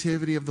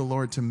creativity of the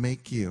Lord to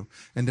make you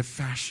and to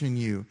fashion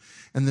you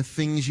and the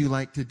things you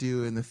like to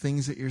do and the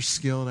things that you're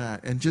skilled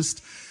at and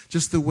just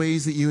the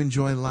ways that you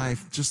enjoy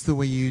life, just the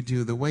way you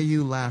do, the way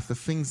you laugh, the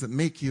things that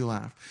make you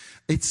laugh.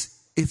 It's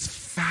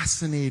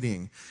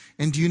fascinating.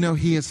 And do you know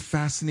he is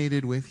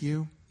fascinated with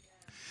you?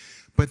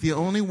 But the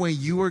only way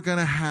you are going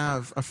to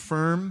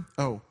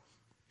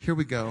here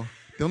we go.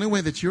 The only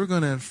way that you're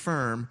going to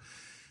affirm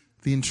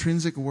the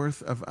intrinsic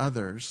worth of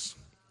others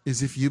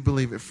is if you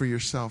believe it for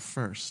yourself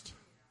first.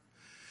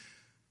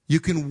 You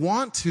can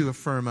want to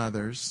affirm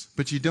others,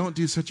 but you don't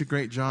do such a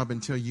great job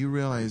until you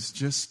realize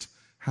just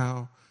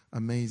how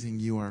amazing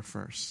you are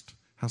first,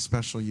 how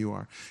special you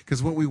are.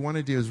 Because what we want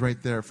to do is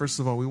right there. First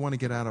of all, we want to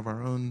get out of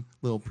our own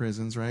little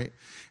prisons, right?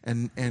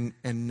 And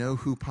know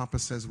who Papa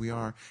says we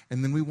are.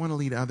 And then we want to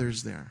lead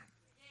others there.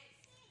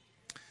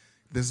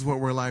 This is what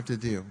we're alive to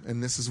do,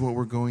 and this is what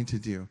we're going to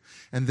do.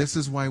 And this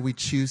is why we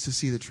choose to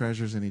see the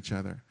treasures in each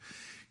other.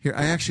 Here,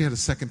 I actually had a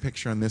second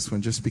picture on this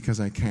one just because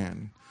I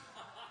can.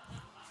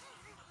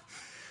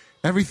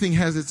 Everything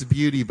has its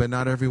beauty, but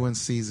not everyone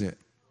sees it.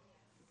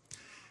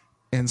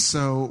 And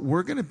so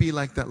we're going to be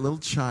like that little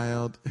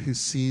child who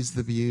sees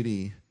the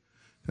beauty.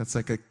 That's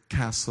like a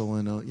castle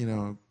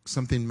and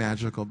something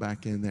magical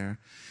back in there.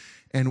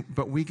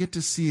 But we get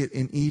to see it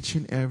in each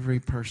and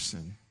every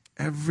person.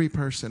 Every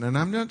person. And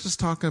I'm not just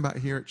talking about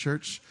here at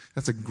church.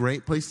 That's a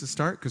great place to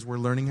start because we're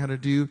learning how to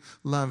do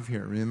love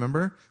here.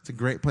 Remember? It's a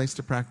great place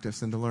to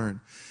practice and to learn.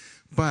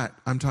 But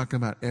I'm talking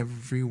about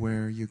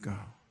everywhere you go.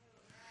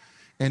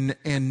 And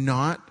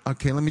not,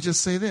 okay, let me just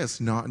say this,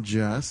 not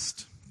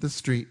just the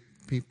street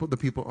people, the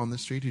people on the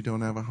street who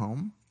don't have a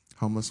home,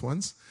 homeless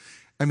ones.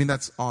 I mean,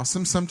 that's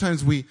awesome.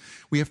 Sometimes we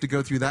have to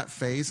go through that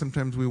phase.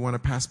 Sometimes we want to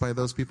pass by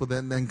those people.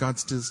 Then God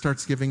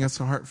starts giving us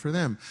a heart for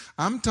them.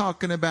 I'm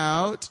talking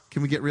about,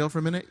 can we get real for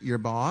a minute? Your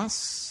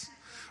boss.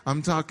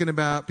 I'm talking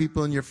about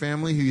people in your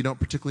family who you don't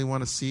particularly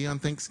want to see on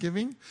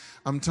Thanksgiving.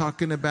 I'm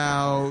talking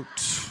about,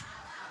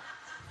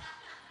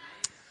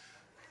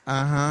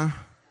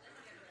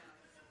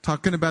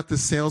 talking about the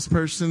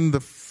salesperson, the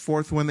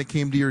fourth one that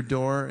came to your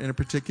door in a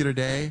particular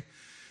day.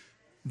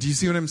 Do you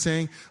see what I'm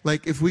saying?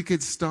 Like, if we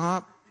could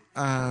stop,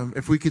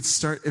 if we could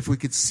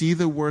see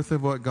the worth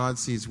of what God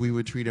sees, we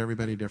would treat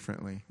everybody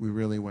differently. We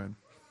really would.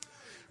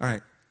 All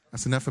right.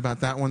 That's enough about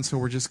that one. So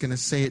we're just going to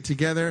say it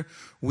together.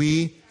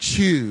 We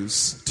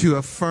choose to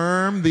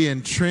affirm the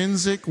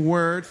intrinsic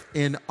worth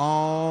in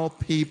all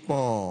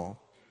people.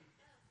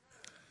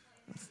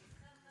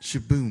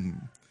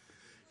 Shaboom.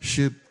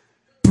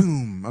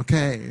 Shaboom.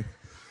 Okay.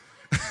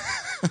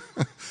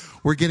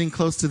 We're getting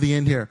close to the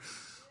end here.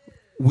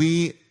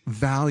 We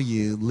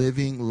value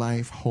living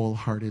life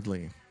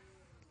wholeheartedly.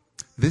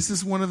 This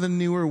is one of the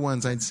newer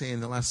ones, I'd say, in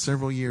the last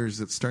several years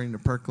that's starting to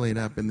percolate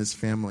up in this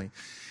family.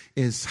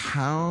 Is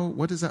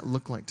what does that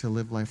look like to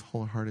live life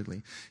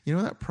wholeheartedly? You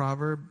know that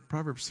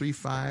Proverbs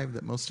 3:5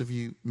 that most of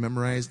you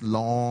memorized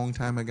long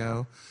time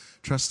ago?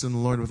 Trust in the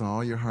Lord with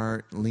all your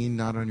heart, lean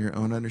not on your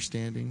own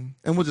understanding.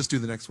 And we'll just do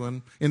the next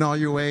one. In all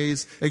your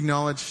ways,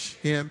 acknowledge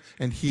him,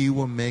 and he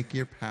will make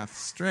your path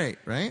straight,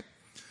 right?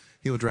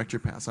 He will direct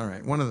your paths. All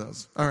right, one of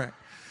those. All right.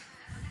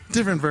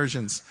 Different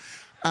versions.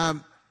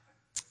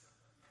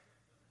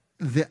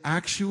 The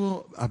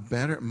actual,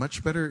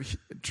 much better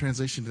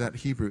translation to that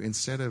Hebrew,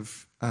 instead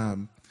of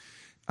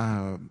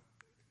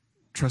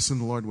trust in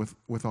the Lord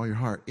with all your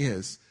heart,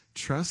 is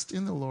trust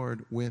in the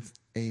Lord with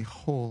a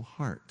whole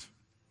heart,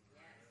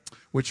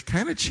 which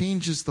kind of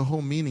changes the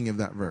whole meaning of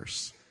that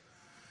verse.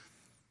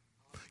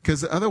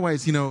 Because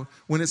otherwise,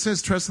 when it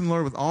says trust in the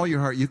Lord with all your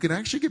heart, you can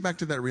actually get back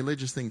to that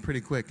religious thing pretty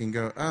quick and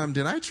go,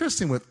 did I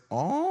trust him with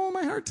all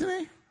my heart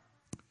today?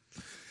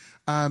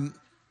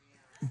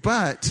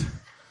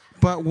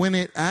 But when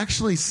it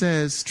actually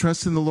says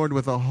trust in the Lord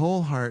with a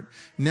whole heart,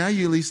 now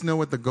you at least know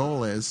what the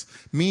goal is.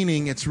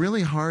 Meaning it's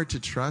really hard to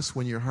trust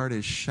when your heart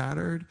is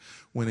shattered,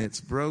 when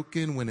it's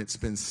broken, when it's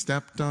been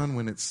stepped on,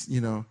 when it's,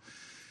 when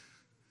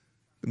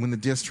the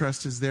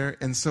distrust is there.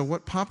 And so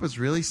what Papa's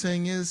really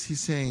saying is,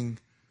 he's saying,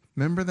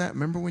 remember that?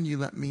 Remember when you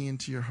let me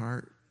into your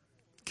heart?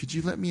 Could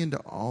you let me into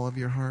all of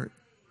your heart?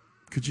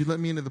 Could you let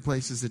me into the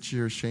places that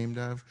you're ashamed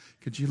of?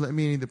 Could you let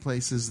me into the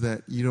places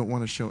that you don't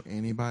want to show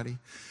anybody?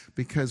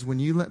 Because when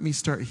you let me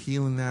start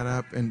healing that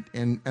up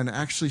and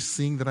actually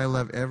seeing that I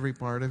love every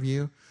part of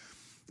you,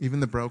 even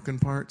the broken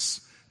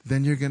parts,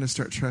 then you're going to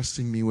start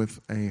trusting me with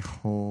a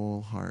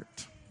whole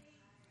heart.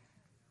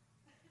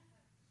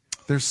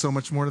 There's so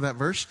much more to that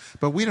verse,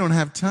 but we don't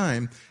have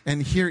time.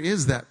 And here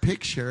is that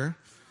picture.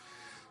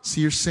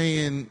 So you're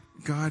saying,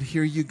 God,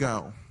 here you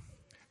go.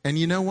 And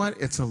you know what?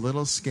 It's a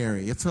little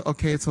scary. It's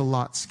a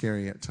lot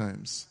scary at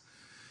times,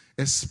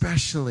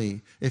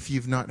 especially if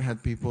you've not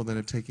had people that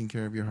have taken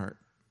care of your heart.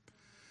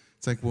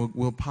 It's like,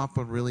 will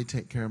Papa really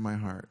take care of my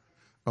heart?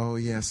 Oh,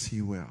 yes,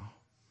 he will.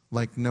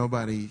 Like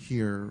nobody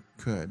here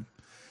could.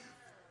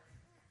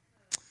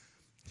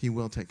 He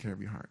will take care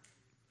of your heart.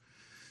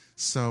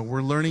 So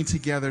we're learning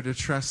together to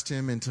trust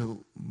him and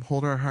to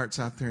hold our hearts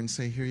out there and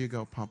say, here you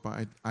go,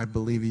 Papa. I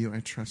believe you.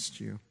 I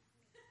trust you.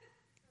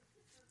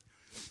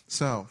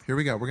 So here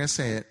we go. We're going to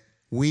say it.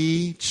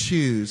 We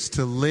choose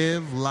to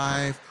live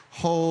life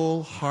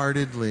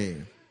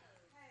wholeheartedly.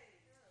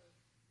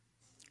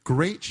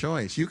 Great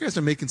choice. You guys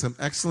are making some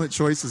excellent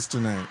choices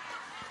tonight.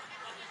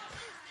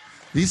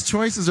 These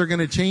choices are going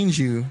to change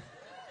you.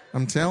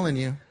 I'm telling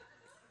you.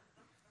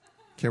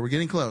 Okay, we're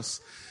getting close.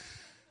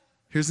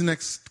 Here's the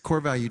next core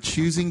value.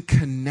 Choosing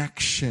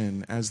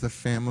connection as the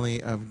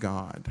family of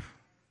God.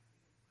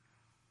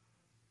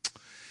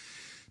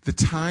 The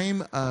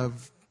time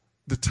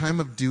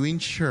of doing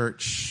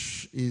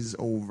church is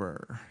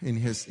over in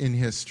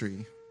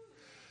history.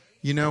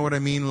 You know what I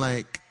mean?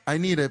 Like, I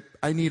need a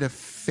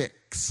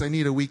fix. I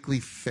need a weekly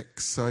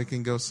fix so I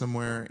can go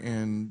somewhere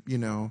and,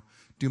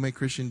 do my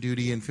Christian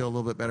duty and feel a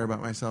little bit better about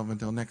myself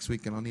until next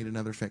week, and I'll need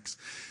another fix.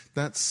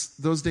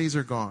 Those days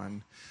are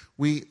gone.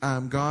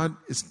 God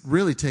is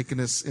really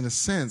taking us, in a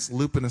sense,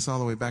 looping us all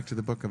the way back to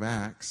the book of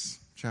Acts,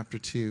 chapter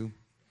 2,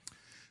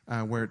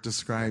 where it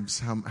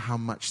describes how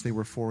much they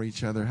were for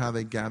each other, how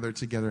they gathered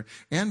together,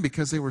 and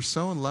because they were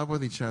so in love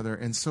with each other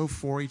and so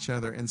for each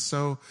other, and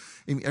so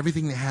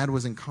everything they had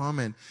was in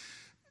common.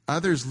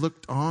 Others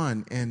looked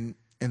on and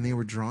they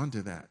were drawn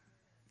to that.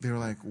 They were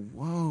like,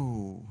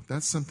 whoa,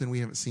 that's something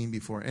we haven't seen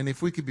before. And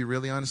if we could be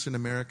really honest, in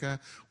America,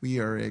 we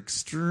are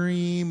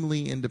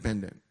extremely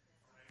independent.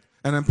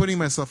 And I'm putting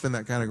myself in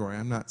that category.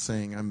 I'm not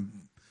saying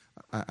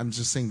I'm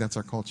just saying that's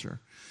our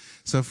culture.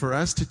 So for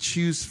us to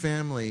choose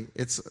family,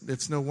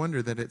 it's no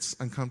wonder that it's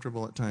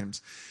uncomfortable at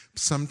times.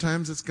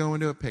 Sometimes it's going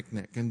to a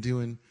picnic and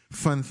doing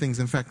fun things.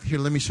 In fact, here,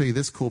 let me show you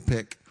this cool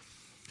pic.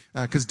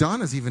 Because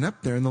Donna's even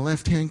up there in the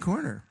left-hand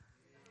corner.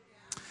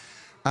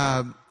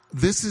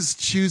 This is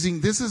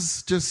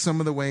just some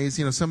of the ways,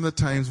 some of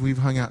the times we've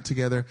hung out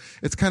together.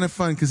 It's kind of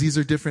fun because these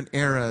are different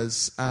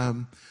eras.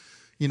 The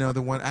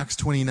one, Acts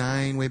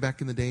 29, way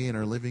back in the day in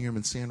our living room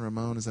in San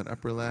Ramon is that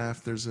upper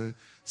left. There's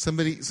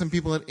some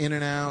people at In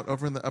and Out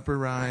over in the upper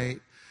right.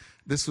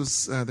 This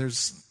was,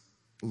 there's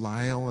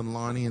Lyle and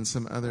Lonnie and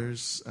some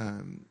others.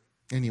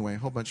 Anyway, a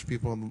whole bunch of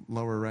people in the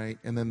lower right.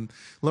 And then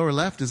lower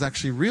left is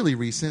actually really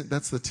recent.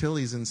 That's the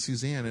Tillies and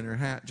Suzanne in her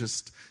hat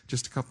just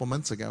a couple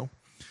months ago.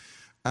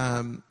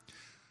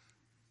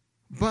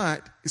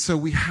 But so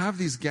we have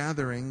these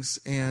gatherings,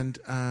 and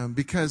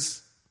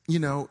because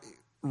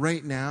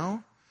right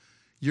now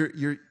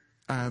you're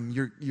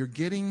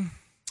getting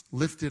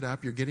lifted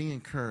up, you're getting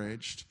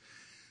encouraged,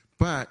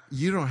 but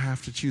you don't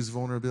have to choose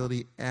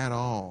vulnerability at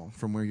all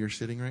from where you're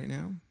sitting right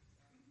now.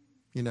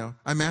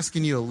 I'm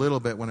asking you a little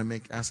bit when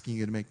I'm asking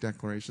you to make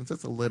declarations.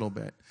 That's a little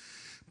bit,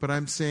 but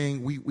I'm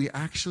saying we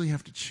actually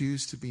have to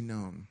choose to be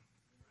known.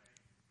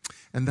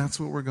 And that's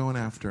what we're going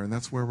after, and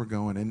that's where we're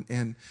going.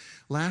 And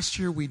last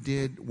year we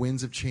did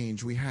Winds of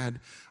Change. We had,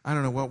 I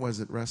don't know, what was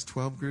it, Russ,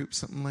 12 groups,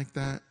 something like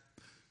that?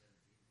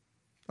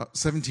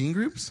 17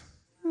 groups?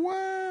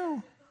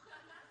 Wow.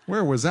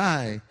 Where was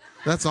I?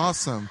 That's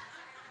awesome.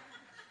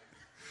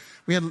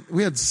 We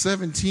had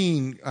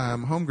 17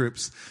 home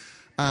groups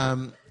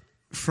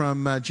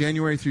from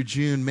January through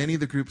June. Many of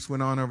the groups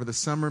went on over the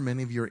summer.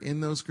 Many of you are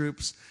in those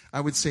groups.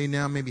 I would say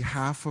now maybe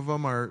half of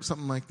them are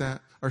something like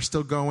that, are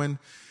still going.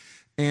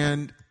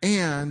 And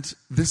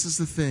this is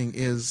the thing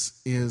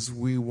is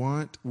we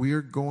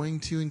are going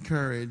to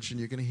encourage, and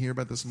you're going to hear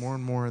about this more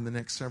and more in the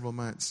next several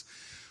months.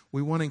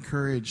 We want to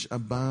encourage a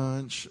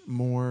bunch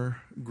more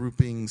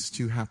groupings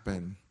to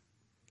happen.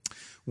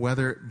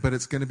 But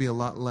it's going to be a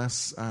lot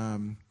less, what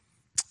am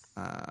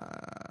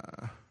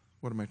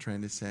I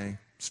trying to say?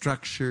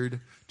 Structured,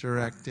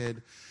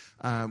 directed.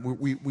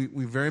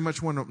 We very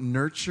much want to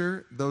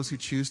nurture those who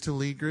choose to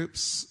lead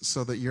groups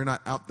so that you're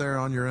not out there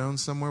on your own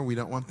somewhere. We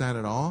don't want that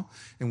at all.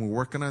 And we're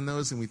working on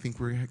those, and we think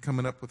we're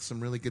coming up with some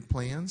really good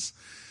plans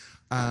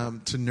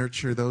to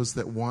nurture those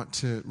that want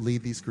to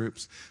lead these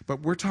groups.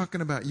 But we're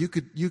talking about you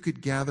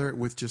could gather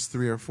with just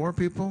 3 or 4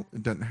 people.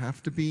 It doesn't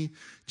have to be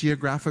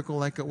geographical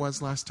like it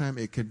was last time.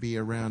 It could be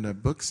around a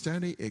book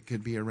study. It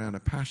could be around a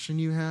passion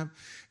you have.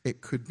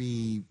 It could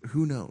be,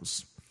 who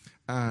knows.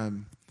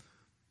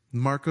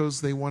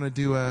 Marcos, they want to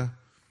do a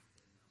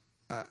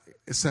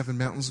Seven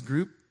Mountains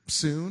group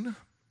soon.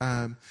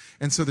 And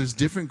so there's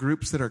different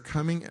groups that are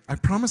coming. I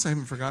promise I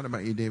haven't forgotten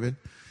about you, David.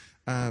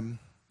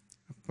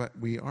 But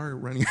we are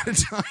running out of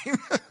time.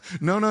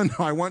 No.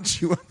 I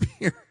want you up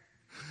here.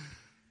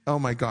 Oh,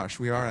 my gosh.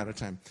 We are out of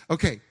time.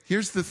 Okay.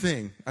 Here's the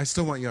thing. I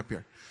still want you up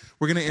here.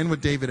 We're going to end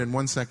with David in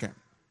 1 second.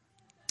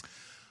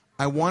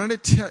 I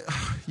wanted to tell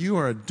you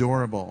are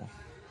adorable.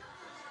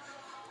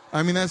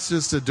 I mean, that's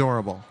just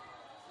adorable.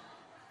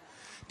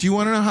 Do you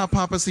want to know how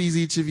Papa sees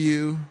each of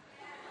you?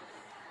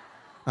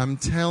 I'm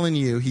telling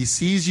you, he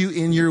sees you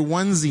in your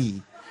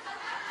onesie.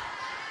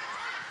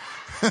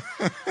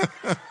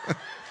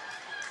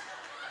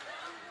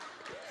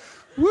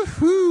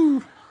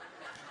 Woohoo!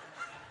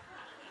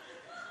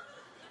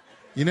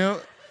 You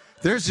know,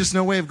 there's just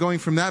no way of going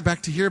from that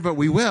back to here, but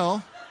we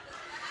will.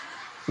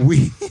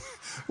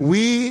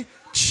 We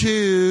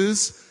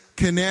choose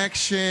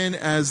connection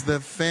as the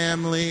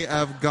family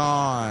of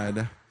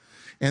God.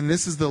 And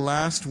this is the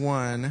last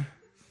one,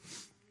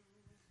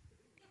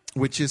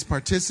 which is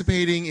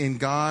participating in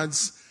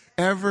God's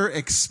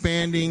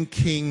ever-expanding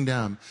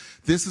kingdom.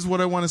 This is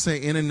what I want to say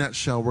in a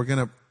nutshell. We're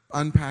going to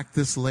unpack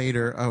this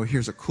later. Oh,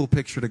 here's a cool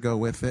picture to go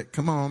with it.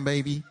 Come on,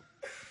 baby.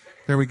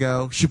 There we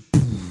go.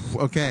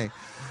 Okay.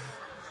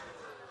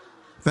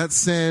 That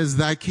says,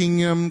 thy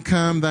kingdom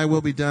come, thy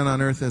will be done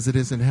on earth as it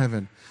is in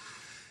heaven.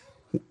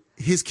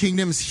 His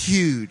kingdom is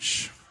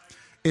huge.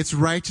 It's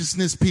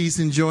righteousness, peace,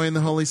 and joy in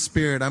the Holy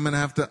Spirit. I'm going to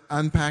have to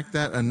unpack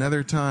that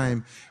another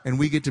time, and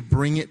we get to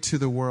bring it to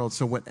the world.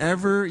 So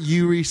whatever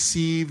you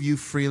receive, you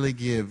freely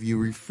give.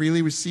 You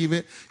freely receive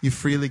it, you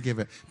freely give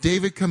it.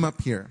 David, come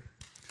up here.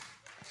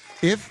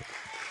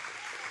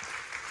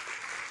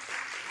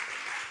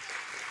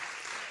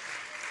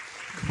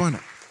 Come on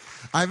up.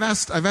 I've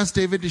asked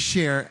David to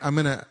share. I'm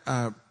gonna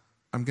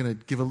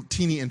give a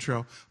teeny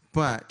intro,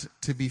 but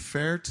to be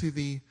fair to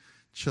the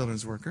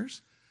children's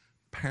workers,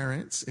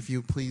 parents, if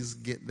you please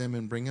get them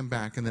and bring them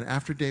back, and then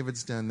after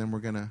David's done, then we're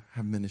gonna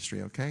have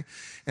ministry, okay?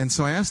 And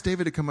so I asked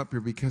David to come up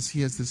here because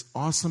he has this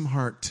awesome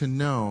heart to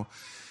know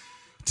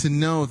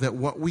that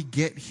what we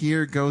get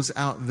here goes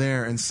out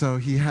there. And so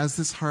he has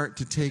this heart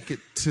to take it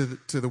to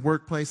the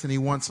workplace, and he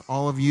wants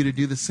all of you to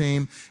do the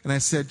same. And I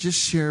said, just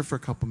share for a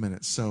couple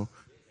minutes. So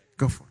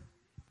go for it.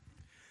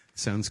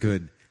 Sounds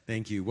good.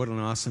 Thank you. What an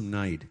awesome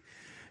night.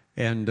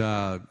 And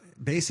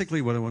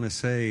basically what I want to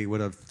say,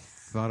 what I've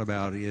thought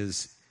about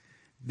is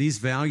these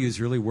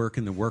values really work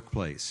in the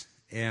workplace.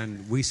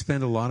 And we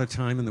spend a lot of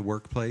time in the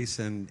workplace.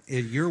 And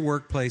in your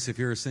workplace, if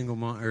you're a single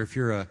mom or if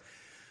you're a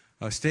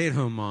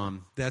stay-at-home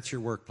mom, that's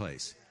your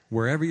workplace.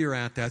 Wherever you're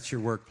at, that's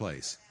your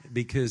workplace.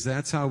 Because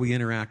that's how we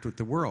interact with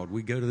the world.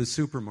 We go to the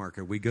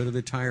supermarket. We go to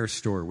the tire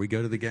store. We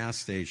go to the gas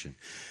station.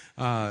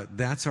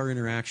 That's our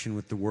interaction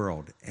with the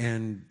world.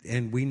 And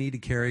we need to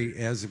carry,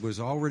 as it was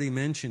already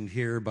mentioned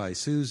here by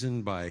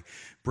Susan, by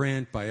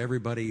Brent, by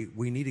everybody,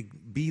 we need to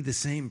be the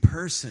same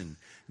person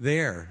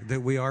there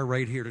that we are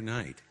right here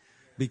tonight.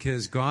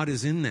 Because God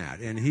is in that,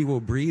 and He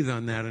will breathe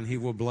on that, and He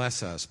will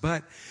bless us.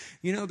 But,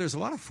 you know, there's a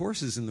lot of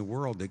forces in the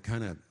world that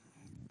kind of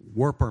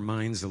warp our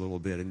minds a little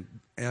bit. And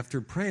after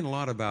praying a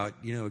lot about,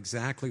 you know,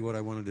 exactly what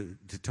I wanted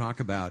to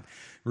talk about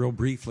real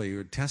briefly,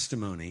 or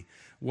testimony,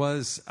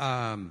 was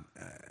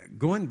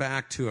going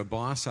back to a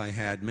boss I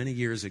had many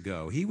years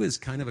ago. He was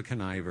kind of a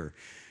conniver.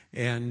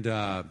 And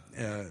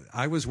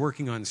I was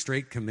working on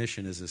straight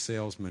commission as a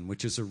salesman,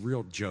 which is a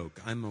real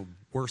joke. I'm a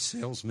worst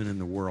salesman in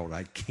the world.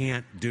 I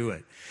can't do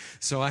it.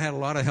 So I had a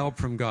lot of help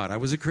from God. I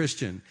was a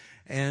Christian.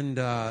 And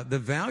the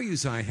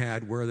values I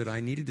had were that I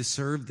needed to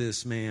serve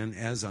this man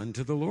as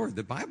unto the Lord.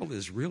 The Bible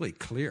is really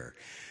clear.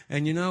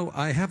 And, you know,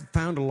 I have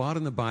found a lot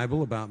in the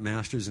Bible about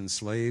masters and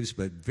slaves,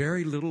 but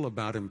very little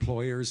about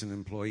employers and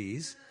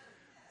employees.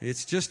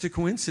 It's just a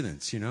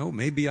coincidence, you know.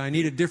 Maybe I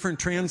need a different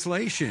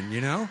translation, you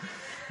know.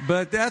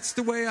 But that's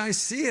the way I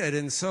see it.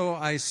 And so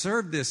I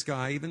served this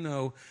guy, even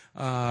though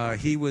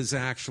he was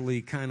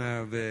actually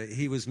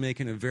he was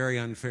making a very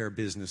unfair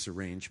business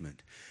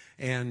arrangement.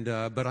 And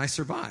but I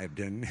survived,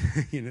 and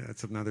you know,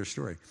 that's another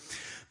story.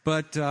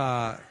 But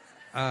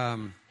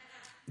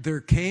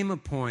there came a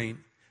point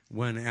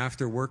when,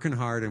 after working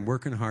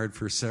hard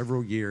for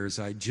several years,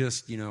 I would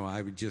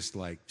just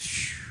like,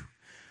 shoo.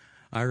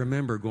 I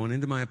remember going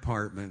into my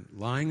apartment,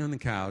 lying on the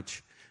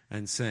couch,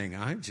 and saying,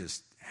 I've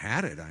just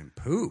had it. I'm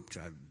pooped.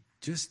 I'm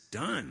just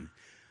done.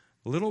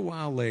 A little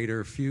while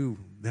later,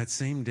 that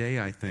same day,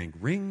 I think,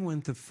 ring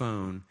went the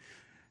phone.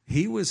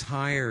 He was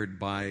hired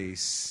by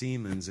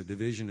Siemens, a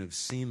division of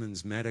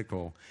Siemens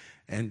Medical,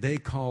 and they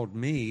called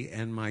me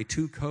and my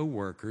two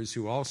co-workers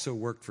who also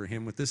worked for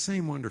him with the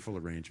same wonderful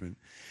arrangement.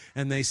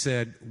 And they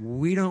said,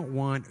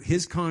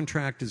 his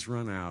contract is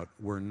run out.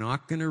 We're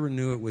not going to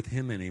renew it with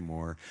him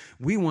anymore.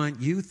 We want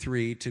you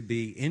three to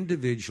be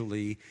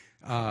individually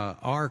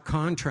our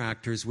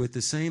contractors with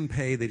the same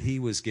pay that he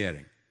was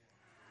getting.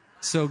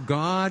 So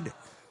God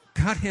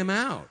cut him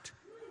out.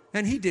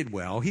 And he did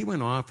well. He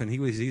went off and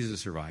he's a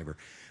survivor.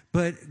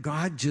 But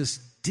God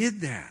just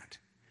did that.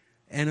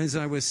 And as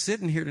I was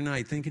sitting here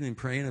tonight thinking and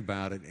praying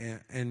about it,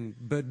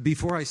 but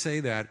before I say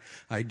that,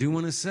 I do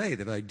want to say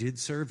that I did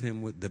serve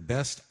him with the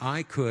best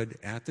I could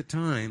at the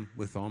time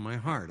with all my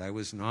heart. I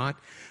was not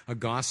a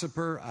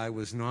gossiper. I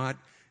was not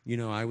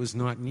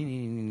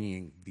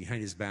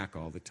behind his back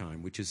all the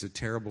time, which is a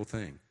terrible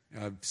thing.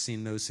 I've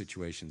seen those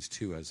situations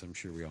too, as I'm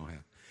sure we all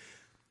have.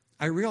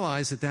 I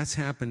realize that that's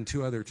happened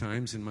 2 other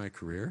times in my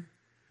career.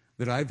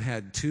 That I've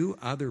had 2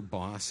 other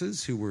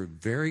bosses who were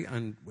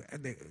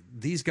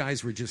these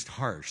guys were just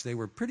harsh. They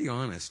were pretty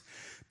honest,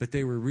 but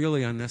they were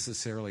really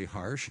unnecessarily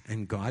harsh,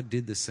 and God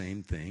did the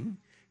same thing.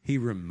 He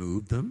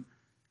removed them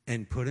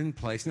and put in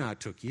place. Now,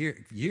 it took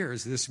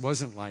years. This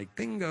wasn't like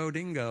bingo,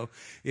 dingo.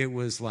 It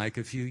was like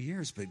a few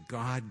years, but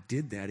God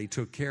did that. He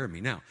took care of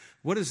me. Now,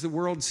 what does the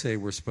world say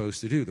we're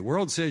supposed to do? The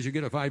world says you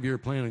get a 5-year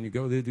plan and you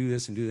go do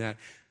this and do that.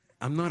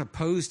 I'm not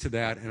opposed to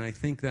that, and I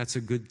think that's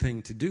a good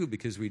thing to do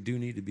because we do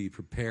need to be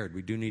prepared.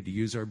 We do need to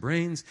use our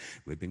brains.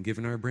 We've been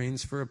given our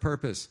brains for a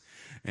purpose,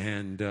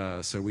 and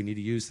so we need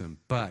to use them.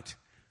 But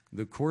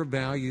the core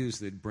values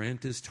that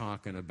Brent is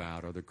talking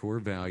about are the core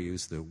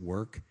values that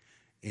work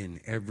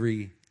in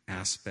every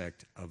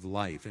aspect of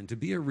life. And to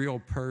be a real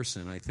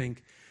person, I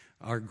think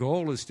our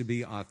goal is to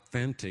be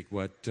authentic.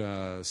 What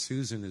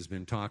Susan has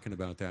been talking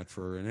about that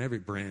for,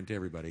 and Brent,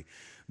 everybody.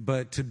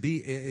 But to be,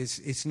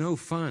 it's no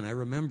fun. I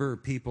remember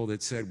people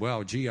that said,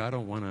 well, gee, I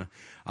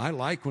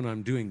like when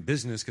I'm doing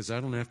business because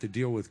I don't have to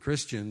deal with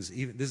Christians.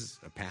 This is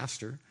a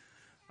pastor.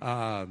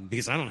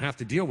 Because I don't have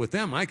to deal with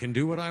them. I can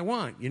do what I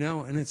want,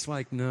 And it's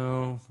like,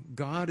 no,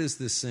 God is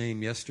the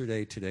same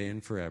yesterday, today,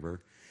 and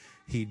forever.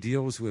 He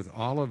deals with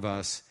all of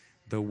us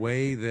the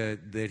way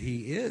that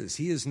he is.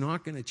 He is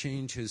not going to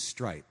change his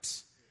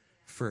stripes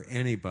for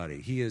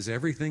anybody. He is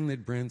everything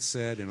that Brent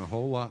said and a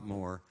whole lot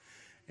more.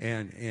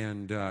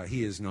 And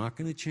he is not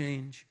going to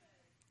change.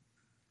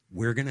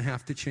 We're going to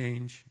have to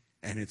change,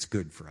 and it's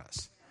good for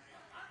us.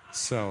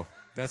 So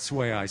that's the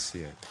way I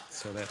see it.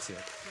 So that's it.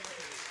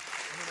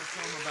 I'm going to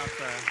tell him about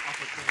the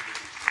opportunity.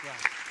 Yeah.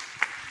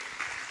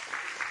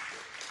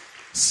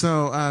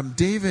 So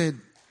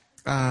David,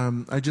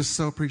 I just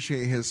so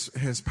appreciate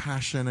his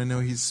passion. I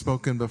know he's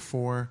spoken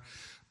before.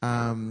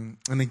 And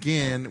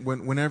again,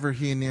 whenever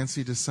he and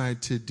Nancy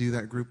decide to do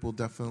that group, we'll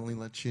definitely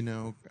let you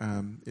know.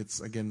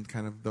 It's, again,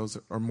 kind of those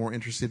that are more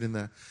interested in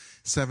the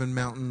 7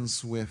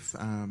 Mountains with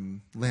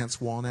Lance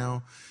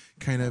Wallnow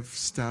kind of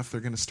stuff.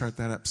 They're going to start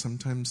that up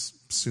sometimes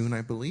soon,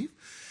 I believe.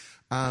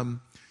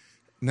 Now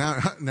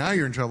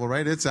you're in trouble,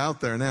 right? It's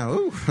out there now.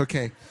 Ooh,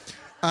 okay.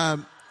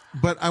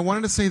 But I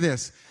wanted to say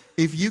this.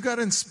 If you got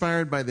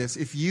inspired by this,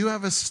 if you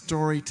have a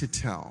story to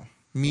tell,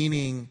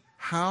 meaning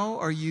how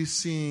are you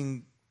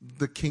seeing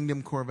the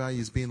kingdom core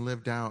values being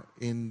lived out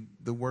in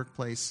the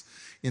workplace,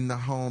 in the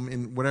home,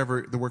 in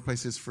whatever the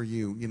workplace is for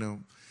you,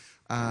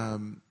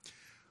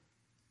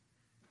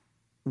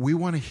 we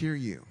want to hear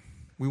you.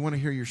 We want to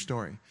hear your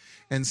story.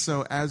 And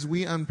so as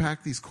we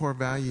unpack these core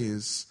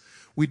values,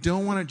 we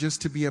don't want it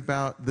just to be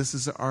about this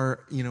is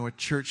our, a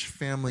church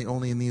family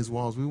only in these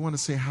walls. We want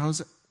to say,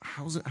 how's it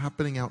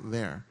happening out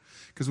there?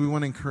 Because we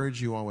want to encourage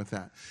you all with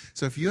that.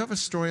 So if you have a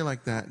story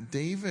like that,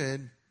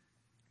 David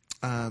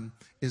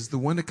is the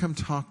one to come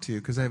talk to,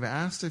 because I've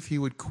asked if he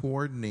would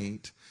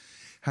coordinate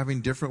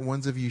having different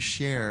ones of you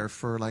share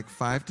for like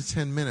 5 to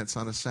 10 minutes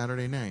on a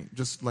Saturday night,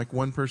 just like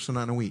one person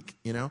on a week,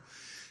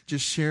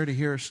 just share to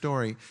hear a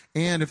story.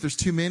 And if there's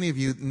too many of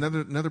you,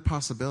 another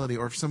possibility,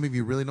 or if some of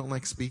you really don't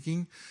like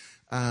speaking,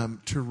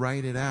 to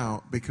write it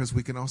out, because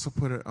we can also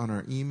put it on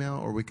our email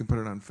or we can put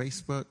it on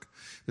Facebook.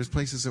 There's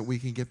places that we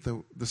can get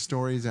the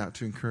stories out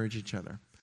to encourage each other.